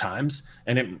sometimes,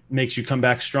 and it makes you come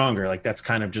back stronger. Like, that's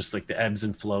kind of just like the ebbs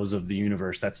and flows of the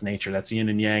universe. That's nature. That's yin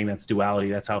and yang. That's duality.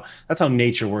 That's how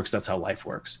nature works. That's how life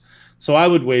works. So I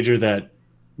would wager that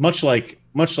much like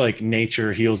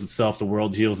nature heals itself, the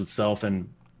world heals itself, and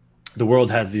the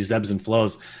world has these ebbs and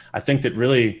flows. I think that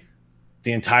really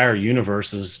the entire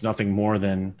universe is nothing more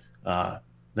than a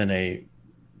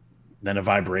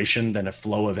vibration, than a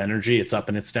flow of energy. It's up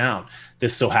and it's down.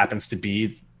 This so happens to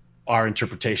be our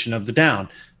interpretation of the down,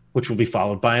 which will be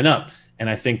followed by an up. And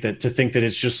I think that to think that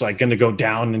it's just like going to go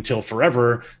down until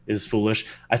forever is foolish.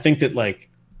 I think it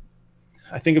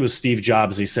was Steve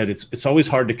Jobs. He said, it's always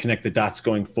hard to connect the dots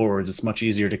going forwards. It's much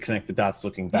easier to connect the dots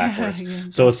looking backwards. Yeah.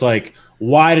 So it's like,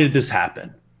 why did this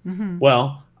happen? Mm-hmm.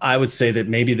 Well, I would say that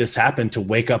maybe this happened to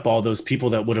wake up all those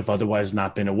people that would have otherwise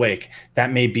not been awake.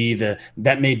 That may be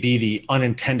the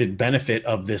unintended benefit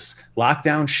of this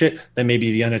lockdown shit. That may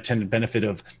be the unintended benefit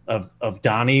of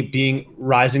Donnie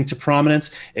rising to prominence.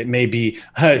 It may be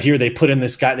here they put in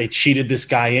this guy, they cheated this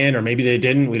guy in, or maybe they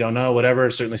didn't. We don't know. Whatever.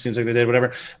 It certainly seems like they did.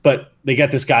 Whatever. But they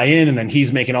get this guy in, and then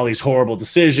he's making all these horrible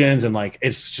decisions, and like,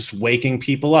 it's just waking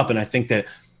people up. And I think that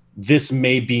this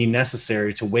may be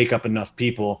necessary to wake up enough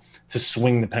people to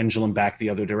swing the pendulum back the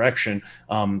other direction,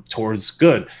 towards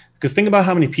good. Because think about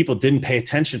how many people didn't pay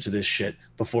attention to this shit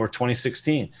before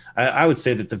 2016. I would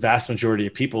say that the vast majority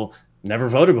of people never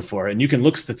voted before, and you can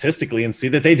look statistically and see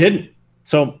that they didn't.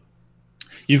 So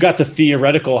you've got the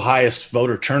theoretical highest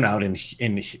voter turnout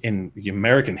in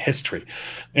American history.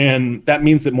 And that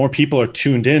means that more people are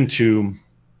tuned into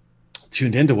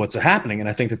what's happening. And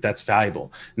I think that that's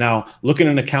valuable. Now, look at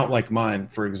an account like mine,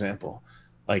 for example.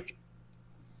 Like,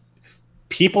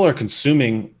 people are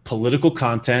consuming political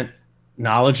content,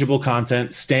 knowledgeable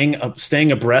content, staying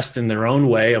abreast in their own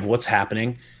way of what's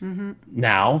happening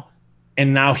now.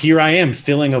 And now here I am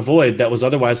filling a void that was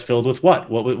otherwise filled with what?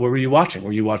 What were you watching?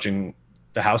 Were you watching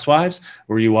The Housewives?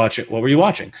 What were you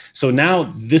watching? So now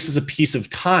this is a piece of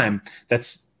time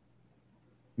that's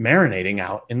marinating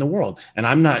out in the world, and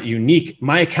I'm not unique.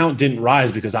 My account didn't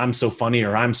rise because I'm so funny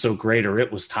or I'm so great or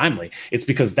it was timely. It's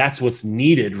because that's what's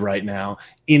needed right now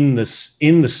in the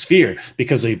sphere,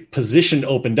 because a position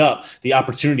opened up, the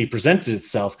opportunity presented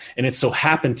itself, and it so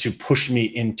happened to push me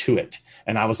into it.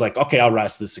 And I was like, okay, I'll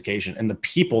rise to this occasion. And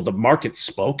the market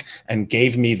spoke and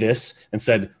gave me this and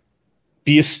said,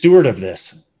 be a steward of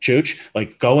this, Chooch,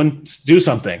 like, go and do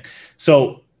something.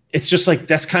 So it's just like,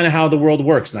 that's kind of how the world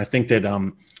works. And I think that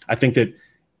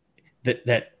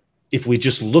that if we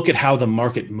just look at how the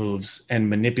market moves and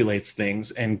manipulates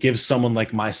things and gives someone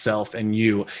like myself and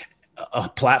you a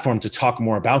platform to talk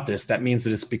more about this, that means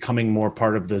that it's becoming more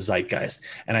part of the zeitgeist.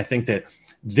 And I think that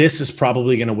this is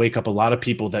probably going to wake up a lot of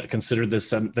people that consider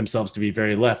themselves to be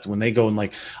very left, when they go and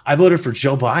like, I voted for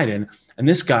Joe Biden, and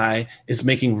this guy is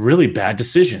making really bad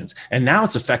decisions, and now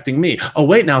it's affecting me. Oh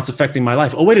wait, now it's affecting my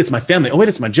life. Oh wait, it's my family. Oh wait,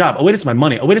 it's my job. Oh wait, it's my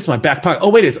money. Oh wait, it's my back pocket. Oh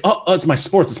wait, it's my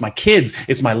sports. It's my kids.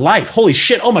 It's my life. Holy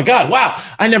shit. Oh my God. Wow.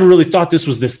 I never really thought this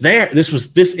was this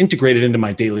was this integrated into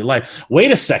my daily life. Wait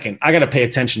a second. I got to pay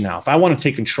attention now. If I want to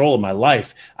take control of my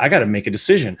life, I got to make a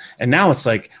decision. And now it's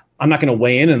like, I'm not going to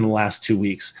weigh in the last 2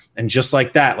 weeks. And just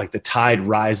like that, like, the tide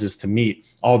rises to meet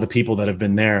all the people that have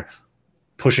been there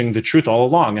pushing the truth all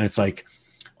along. And it's like,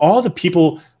 all the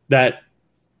people that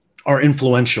are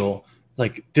influential,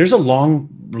 like, there's a long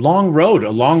road, a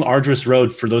long, arduous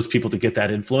road for those people to get that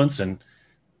influence. And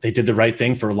they did the right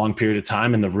thing for a long period of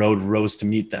time, and the road rose to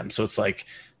meet them. So it's like,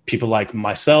 people like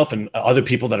myself and other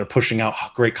people that are pushing out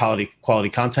great quality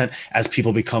content. As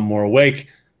people become more awake,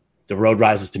 the road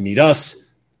rises to meet us.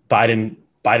 Biden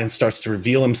starts to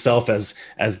reveal himself as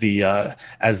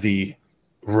the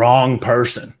wrong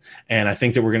person. And I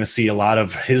think that we're going to see a lot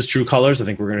of his true colors. I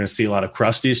think we're going to see a lot of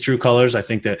Krusty's true colors. I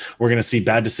think that we're going to see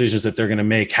bad decisions that they're going to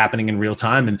make happening in real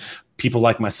time. And people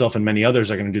like myself and many others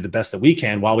are going to do the best that we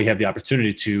can while we have the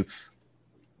opportunity to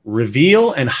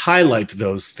reveal and highlight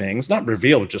those things. Not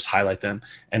reveal, but just highlight them.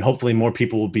 And hopefully more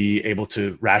people will be able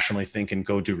to rationally think and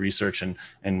go do research,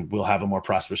 and we'll have a more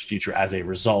prosperous future as a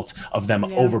result of them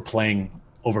overplaying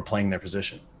their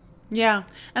position. Yeah.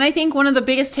 And I think one of the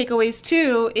biggest takeaways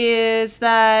too is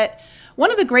that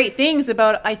one of the great things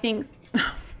about, I think,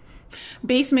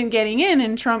 Basement getting in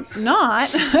and Trump not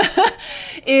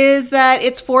is that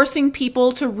it's forcing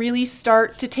people to really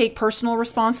start to take personal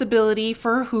responsibility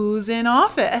for who's in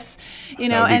office, you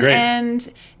know,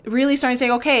 and really starting to say,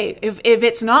 okay, if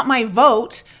it's not my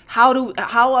vote,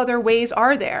 how other ways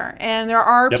are there? And there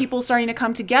are people starting to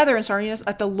come together and starting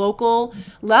at the local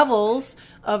levels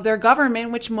of their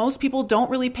government, which most people don't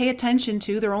really pay attention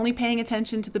to. They're only paying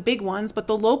attention to the big ones, but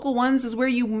the local ones is where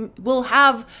you will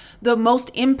have the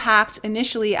most impact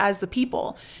initially as the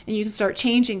people, and you can start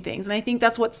changing things. And I think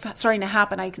that's what's starting to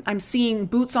happen. I'm seeing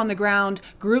boots on the ground,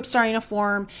 groups starting to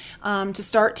form, to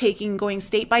start going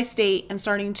state by state and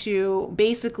starting to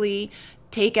basically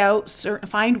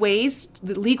find ways,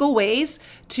 legal ways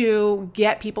to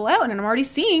get people out. And I'm already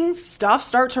seeing stuff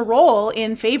start to roll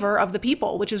in favor of the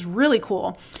people, which is really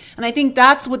cool. And I think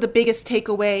that's what the biggest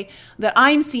takeaway that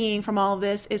I'm seeing from all of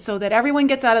this is, so that everyone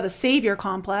gets out of the savior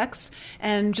complex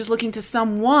and just looking to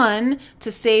someone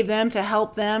to save them, to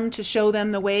help them, to show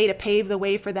them the way, to pave the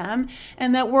way for them.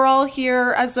 And that we're all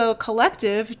here as a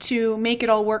collective to make it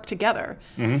all work together.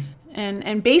 Mm-hmm.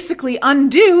 And basically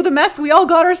undo the mess we all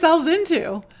got ourselves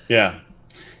into. Yeah.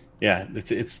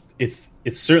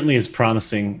 It certainly is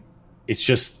promising. It's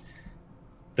just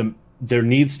there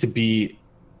needs to be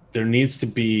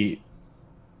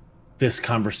this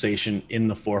conversation in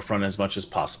the forefront as much as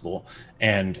possible.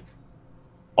 And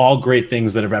all great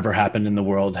things that have ever happened in the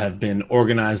world have been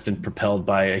organized and propelled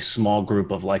by a small group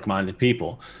of like-minded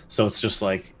people. So it's just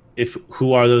like,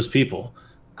 who are those people?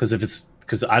 Because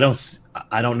I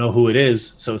don't know who it is,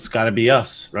 so it's got to be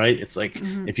us, right? It's like,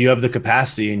 if you have the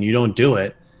capacity and you don't do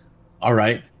it, all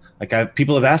right. Like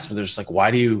people have asked me, they're just like, why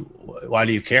do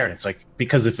you care? And it's like,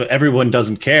 because if everyone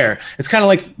doesn't care, it's kind of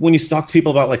like when you talk to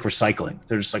people about like recycling,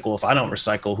 they're just like, well, if I don't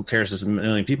recycle, who cares? There's a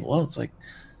million people. Well, it's like,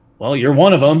 well, you're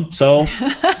one of them. So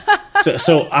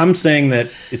I'm saying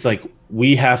that it's like,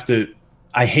 we have to,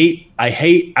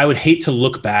 I would hate to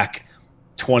look back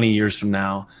 20 years from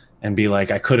now and be like,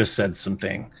 I could have said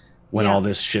something when all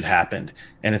this shit happened.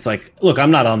 And it's like, look, I'm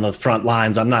not on the front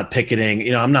lines. I'm not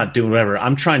picketing, I'm not doing whatever.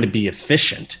 I'm trying to be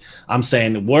efficient. I'm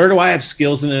saying, where do I have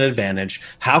skills and an advantage?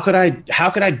 How could I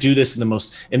do this in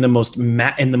the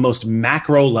most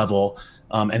macro level,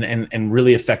 and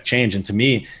really affect change? And to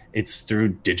me, it's through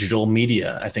digital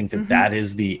media. I think that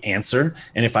is the answer.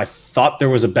 And if I thought there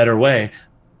was a better way,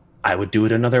 I would do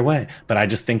it another way. But I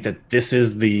just think that this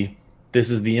is the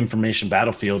information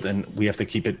battlefield, and we have to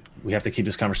keep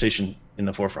this conversation in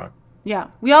the forefront. Yeah.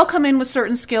 We all come in with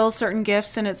certain skills, certain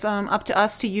gifts, and it's up to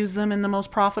us to use them in the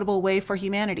most profitable way for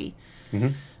humanity. Mm-hmm.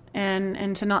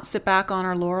 And to not sit back on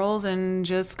our laurels and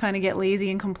just kind of get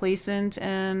lazy and complacent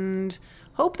and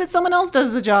hope that someone else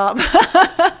does the job.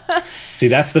 See,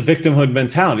 that's the victimhood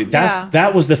mentality.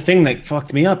 That was the thing that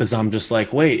fucked me up, is I'm just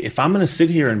like, wait, if I'm going to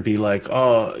sit here and be like,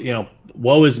 oh,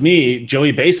 woe is me,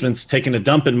 Joey Basement's taking a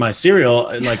dump in my cereal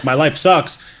and like my life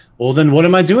sucks. Well, then what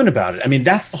am I doing about it? I mean,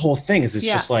 that's the whole thing, is it's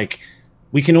just like,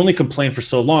 we can only complain for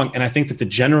so long. And I think that the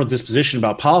general disposition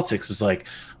about politics is like,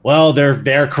 well,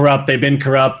 they're corrupt. They've been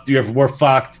corrupt. We're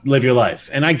fucked. Live your life.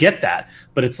 And I get that.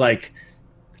 But it's like,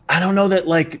 I don't know that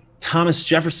like Thomas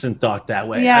Jefferson thought that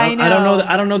way. Yeah,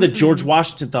 I don't know that George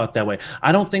Washington thought that way.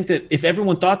 I don't think that if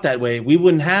everyone thought that way, we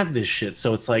wouldn't have this shit.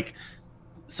 So it's like,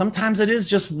 sometimes it is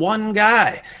just one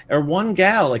guy or one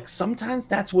gal. Like sometimes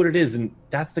that's what it is. And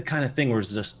that's the kind of thing where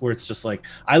it's just like,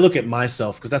 I look at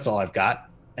myself, because that's all I've got.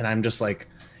 And I'm just like,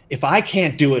 if I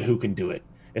can't do it, who can do it?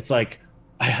 It's like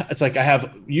I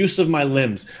have use of my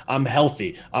limbs. I'm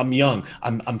healthy. I'm young.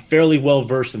 I'm fairly well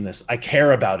versed in this. I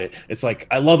care about it. It's like,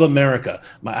 I love America.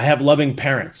 I have loving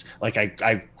parents. Like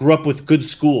I grew up with good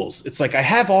schools. It's like I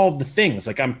have all of the things.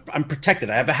 Like I'm protected.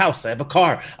 I have a house. I have a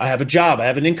car. I have a job. I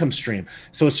have an income stream.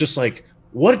 So it's just like,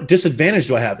 what disadvantage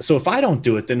do I have? So if I don't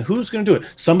do it, then who's going to do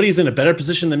it? Somebody's in a better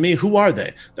position than me. Who are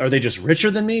they? Are they just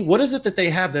richer than me? What is it that they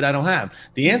have that I don't have?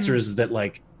 The answer is that,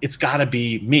 like, it's got to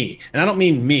be me. And I don't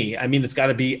mean me. I mean, it's got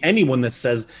to be anyone that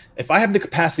says, if I have the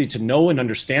capacity to know and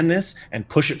understand this and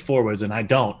push it forwards and I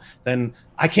don't, then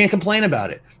I can't complain about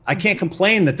it. I can't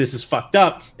complain that this is fucked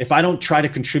up if I don't try to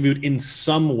contribute in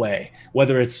some way,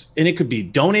 whether it's, and it could be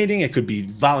donating, it could be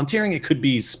volunteering, it could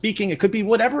be speaking, it could be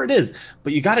whatever it is,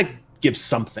 but you got to give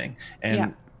something.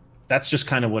 And that's just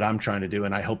kind of what I'm trying to do.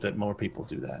 And I hope that more people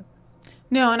do that.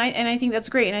 No, and I think that's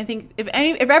great. And I think if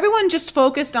everyone just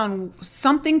focused on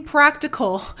something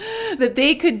practical that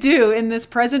they could do in this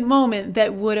present moment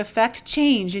that would affect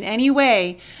change in any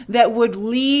way, that would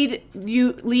lead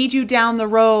you down the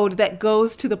road that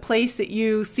goes to the place that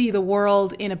you see the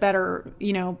world in a better,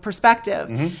 perspective,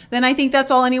 then I think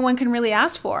that's all anyone can really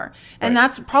ask for. And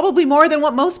that's probably more than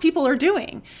what most people are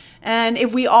doing. And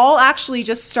if we all actually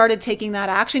just started taking that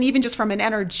action, even just from an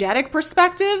energetic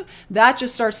perspective, that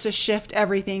just starts to shift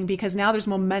everything, because now there's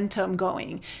momentum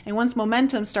going. And once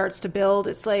momentum starts to build,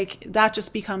 it's like that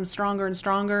just becomes stronger and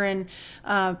stronger, and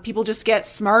people just get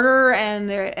smarter,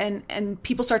 and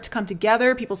people start to come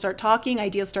together, people start talking,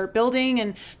 ideas start building,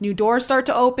 and new doors start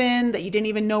to open that you didn't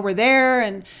even know were there.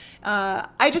 And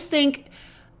I just think,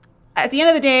 at the end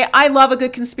of the day, I love a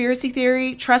good conspiracy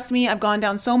theory. Trust me, I've gone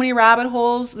down so many rabbit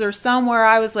holes. There's some where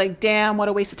I was like, damn, what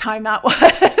a waste of time that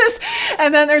was.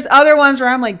 And then there's other ones where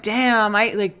I'm like, damn,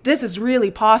 this is really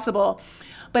possible.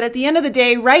 But at the end of the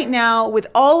day, right now, with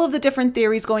all of the different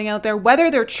theories going out there,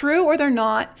 whether they're true or they're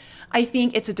not, I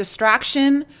think it's a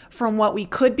distraction from what we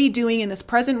could be doing in this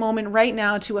present moment right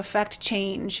now to affect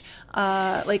change,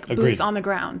 like Agreed. Boots on the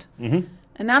ground. Mm-hmm.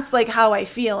 And that's like how I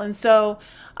feel. And so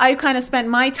I kind of spent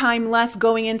my time less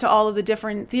going into all of the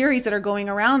different theories that are going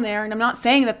around there. And I'm not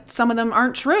saying that some of them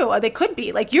aren't true. They could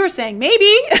be, like you were saying,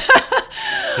 maybe.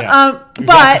 Exactly.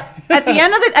 But at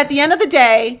the end of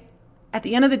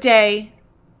the day,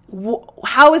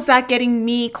 how is that getting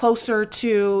me closer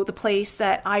to the place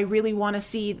that I really want to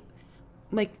see,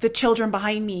 like the children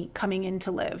behind me coming in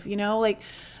to live? Like,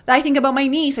 I think about my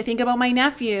niece, I think about my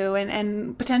nephew,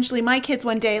 and potentially my kids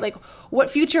one day. Like, what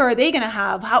future are they going to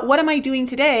have? What am I doing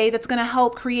today that's going to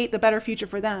help create the better future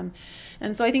for them?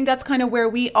 And so I think that's kind of where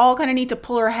we all kind of need to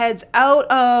pull our heads out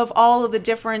of all of the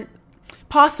different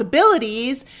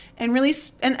possibilities and really,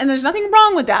 and there's nothing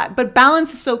wrong with that, but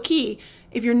balance is so key.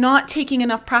 If you're not taking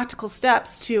enough practical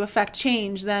steps to affect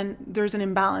change, then there's an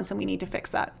imbalance and we need to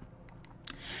fix that.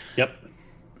 Yep.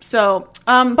 So,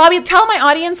 Bobby, tell my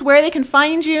audience where they can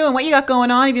find you and what you got going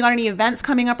on. Have you got any events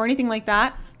coming up or anything like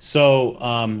that? So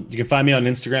you can find me on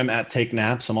Instagram at Take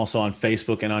Naps. I'm also on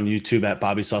Facebook and on YouTube at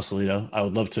Bobby Sausalito. I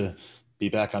would love to be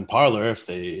back on Parler if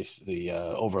the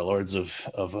overlords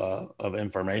of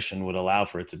information would allow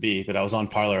for it to be. But I was on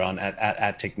Parler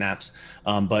at Take Naps.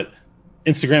 But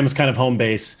Instagram is kind of home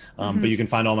base, but you can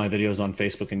find all my videos on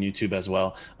Facebook and YouTube as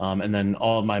well. And then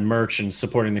all of my merch and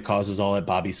supporting the cause is all at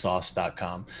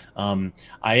bobbysauce.com.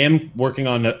 I am working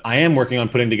on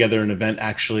putting together an event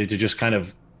actually to just kind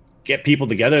of get people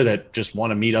together that just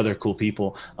want to meet other cool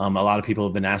people. A lot of people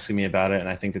have been asking me about it, and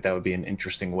I think that would be an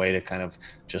interesting way to kind of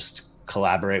just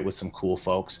collaborate with some cool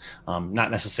folks.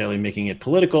 Not necessarily making it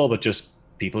political, but just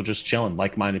people just chilling,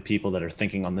 like-minded people that are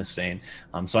thinking on this vein.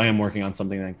 So I am working on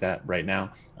something like that right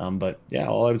now. But yeah,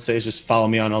 all I would say is just follow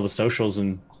me on all the socials,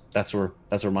 and that's where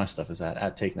my stuff is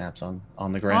at Take Naps on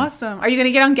the gram. Awesome. Are you going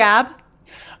to get on Gab?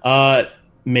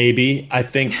 Maybe. I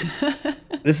think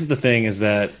this is the thing, is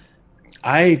that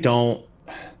I've talked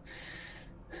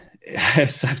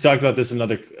about this in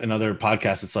another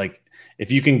podcast. It's like,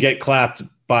 if you can get clapped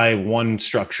by one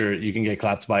structure, you can get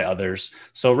clapped by others.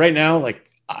 So right now, like,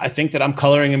 I think that I'm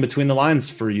coloring in between the lines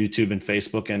for YouTube and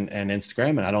Facebook and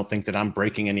Instagram. And I don't think that I'm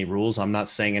breaking any rules. I'm not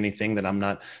saying anything that I'm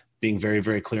not being very,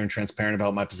 very clear and transparent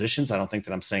about my positions. I don't think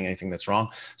that I'm saying anything that's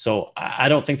wrong. So I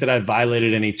don't think that I've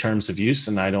violated any terms of use,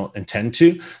 and I don't intend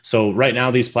to. So right now,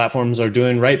 these platforms are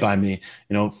doing right by me.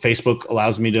 Facebook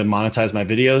allows me to monetize my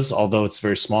videos, although it's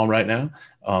very small right now.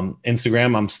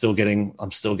 Instagram, I'm still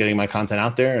getting my content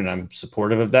out there, and I'm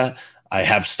supportive of that. I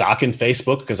have stock in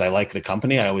Facebook because I like the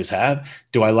company. I always have.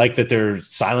 Do I like that they're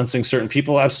silencing certain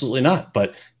people? Absolutely not.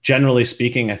 But generally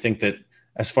speaking, I think that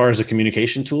as far as a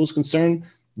communication tool is concerned,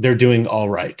 they're doing all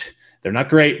right. They're not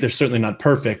great. They're certainly not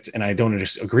perfect. And I don't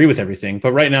just agree with everything.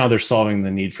 But right now they're solving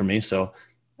the need for me. So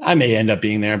I may end up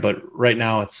being there, but right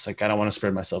now it's like I don't want to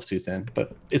spread myself too thin.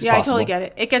 But it's possible. I totally get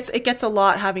it. It gets a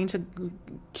lot having to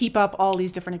keep up all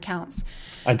these different accounts.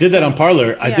 I did that on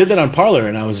Parler. I did that on Parler,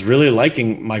 and I was really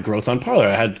liking my growth on Parler.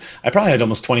 I probably had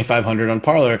almost 2,500 on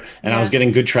Parler, and I was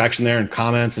getting good traction there and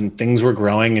comments, and things were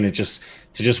growing. And to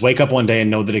just wake up one day and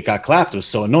know that it got clapped was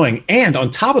so annoying. And on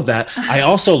top of that, I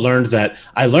also learned that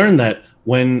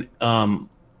when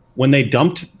they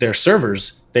dumped their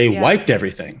servers, they wiped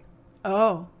everything.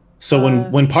 Oh. So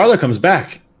when Parler comes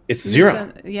back, it's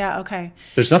zero. Okay.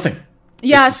 There's nothing.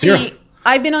 Yeah, it's zero.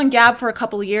 I've been on Gab for a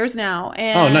couple of years now,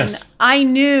 and nice. I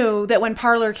knew that when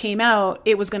Parler came out,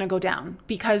 it was going to go down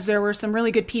because there were some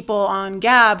really good people on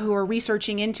Gab who were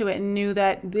researching into it and knew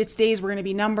that its days were going to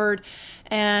be numbered.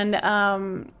 And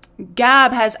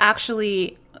Gab has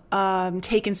actually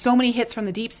taken so many hits from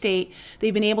the deep state.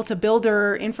 They've been able to build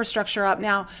their infrastructure up.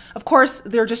 Now, of course,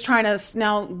 they're just trying to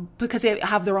now, because they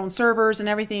have their own servers and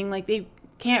everything, like they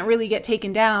can't really get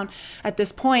taken down at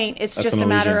this point. It's just a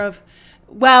matter of,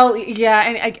 well, yeah,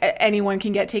 and anyone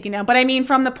can get taken down. But I mean,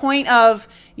 from the point of,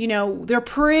 they're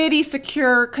pretty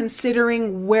secure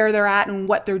considering where they're at and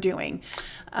what they're doing.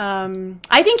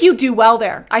 I think you do well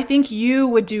there. I think you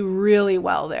would do really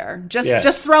well there.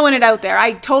 Just throwing it out there.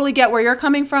 I totally get where you're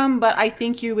coming from, but I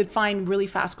think you would find really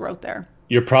fast growth there.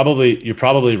 You're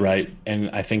probably right. And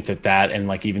I think that and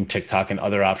like even TikTok and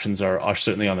other options are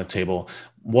certainly on the table.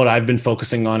 What I've been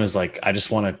focusing on is like, I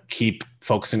just want to keep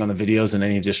focusing on the videos, and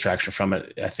any distraction from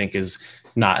it, I think, is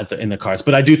not in the cards.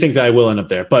 But I do think that I will end up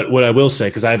there. But what I will say,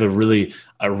 because I have a really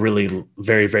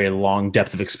very, very long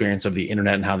depth of experience of the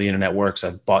internet and how the internet works.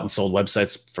 I've bought and sold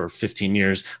websites for 15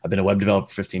 years. I've been a web developer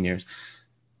for 15 years.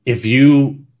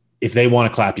 If they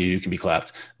want to clap you, you can be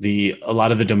clapped. A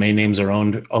lot of the domain names are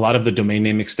owned. A lot of the domain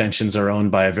name extensions are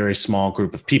owned by a very small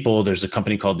group of people. There's a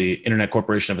company called the Internet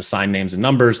Corporation of Assigned Names and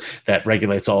Numbers that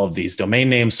regulates all of these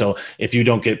domain names. So if you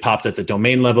don't get popped at the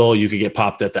domain level, you could get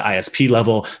popped at the ISP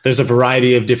level. There's a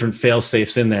variety of different fail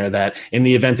safes in there that in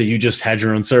the event that you just had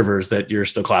your own servers, that you're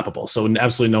still clappable. So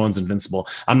absolutely no one's invincible.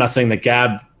 I'm not saying that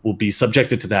Gab will be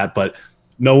subjected to that, but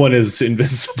no one is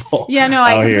invincible. Yeah, no,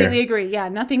 I completely agree. Yeah,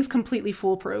 nothing's completely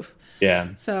foolproof.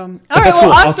 Yeah. So, all right, that's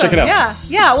cool. Awesome. I'll check it out.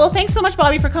 Yeah. Well, thanks so much,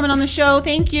 Bobby, for coming on the show.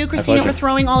 Thank you, Christina, for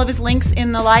throwing all of his links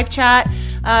in the live chat.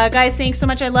 Guys, thanks so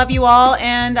much. I love you all,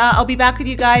 and I'll be back with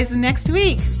you guys next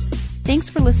week.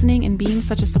 Thanks for listening and being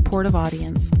such a supportive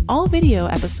audience. All video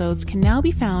episodes can now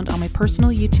be found on my personal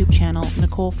YouTube channel,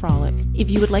 Nicole Frolic. If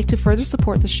you would like to further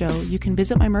support the show, you can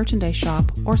visit my merchandise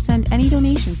shop or send any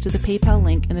donations to the PayPal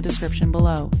link in the description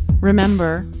below.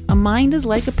 Remember, a mind is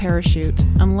like a parachute.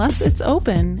 Unless it's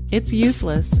open, it's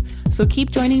useless. So keep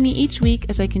joining me each week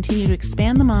as I continue to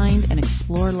expand the mind and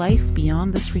explore life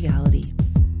beyond this reality.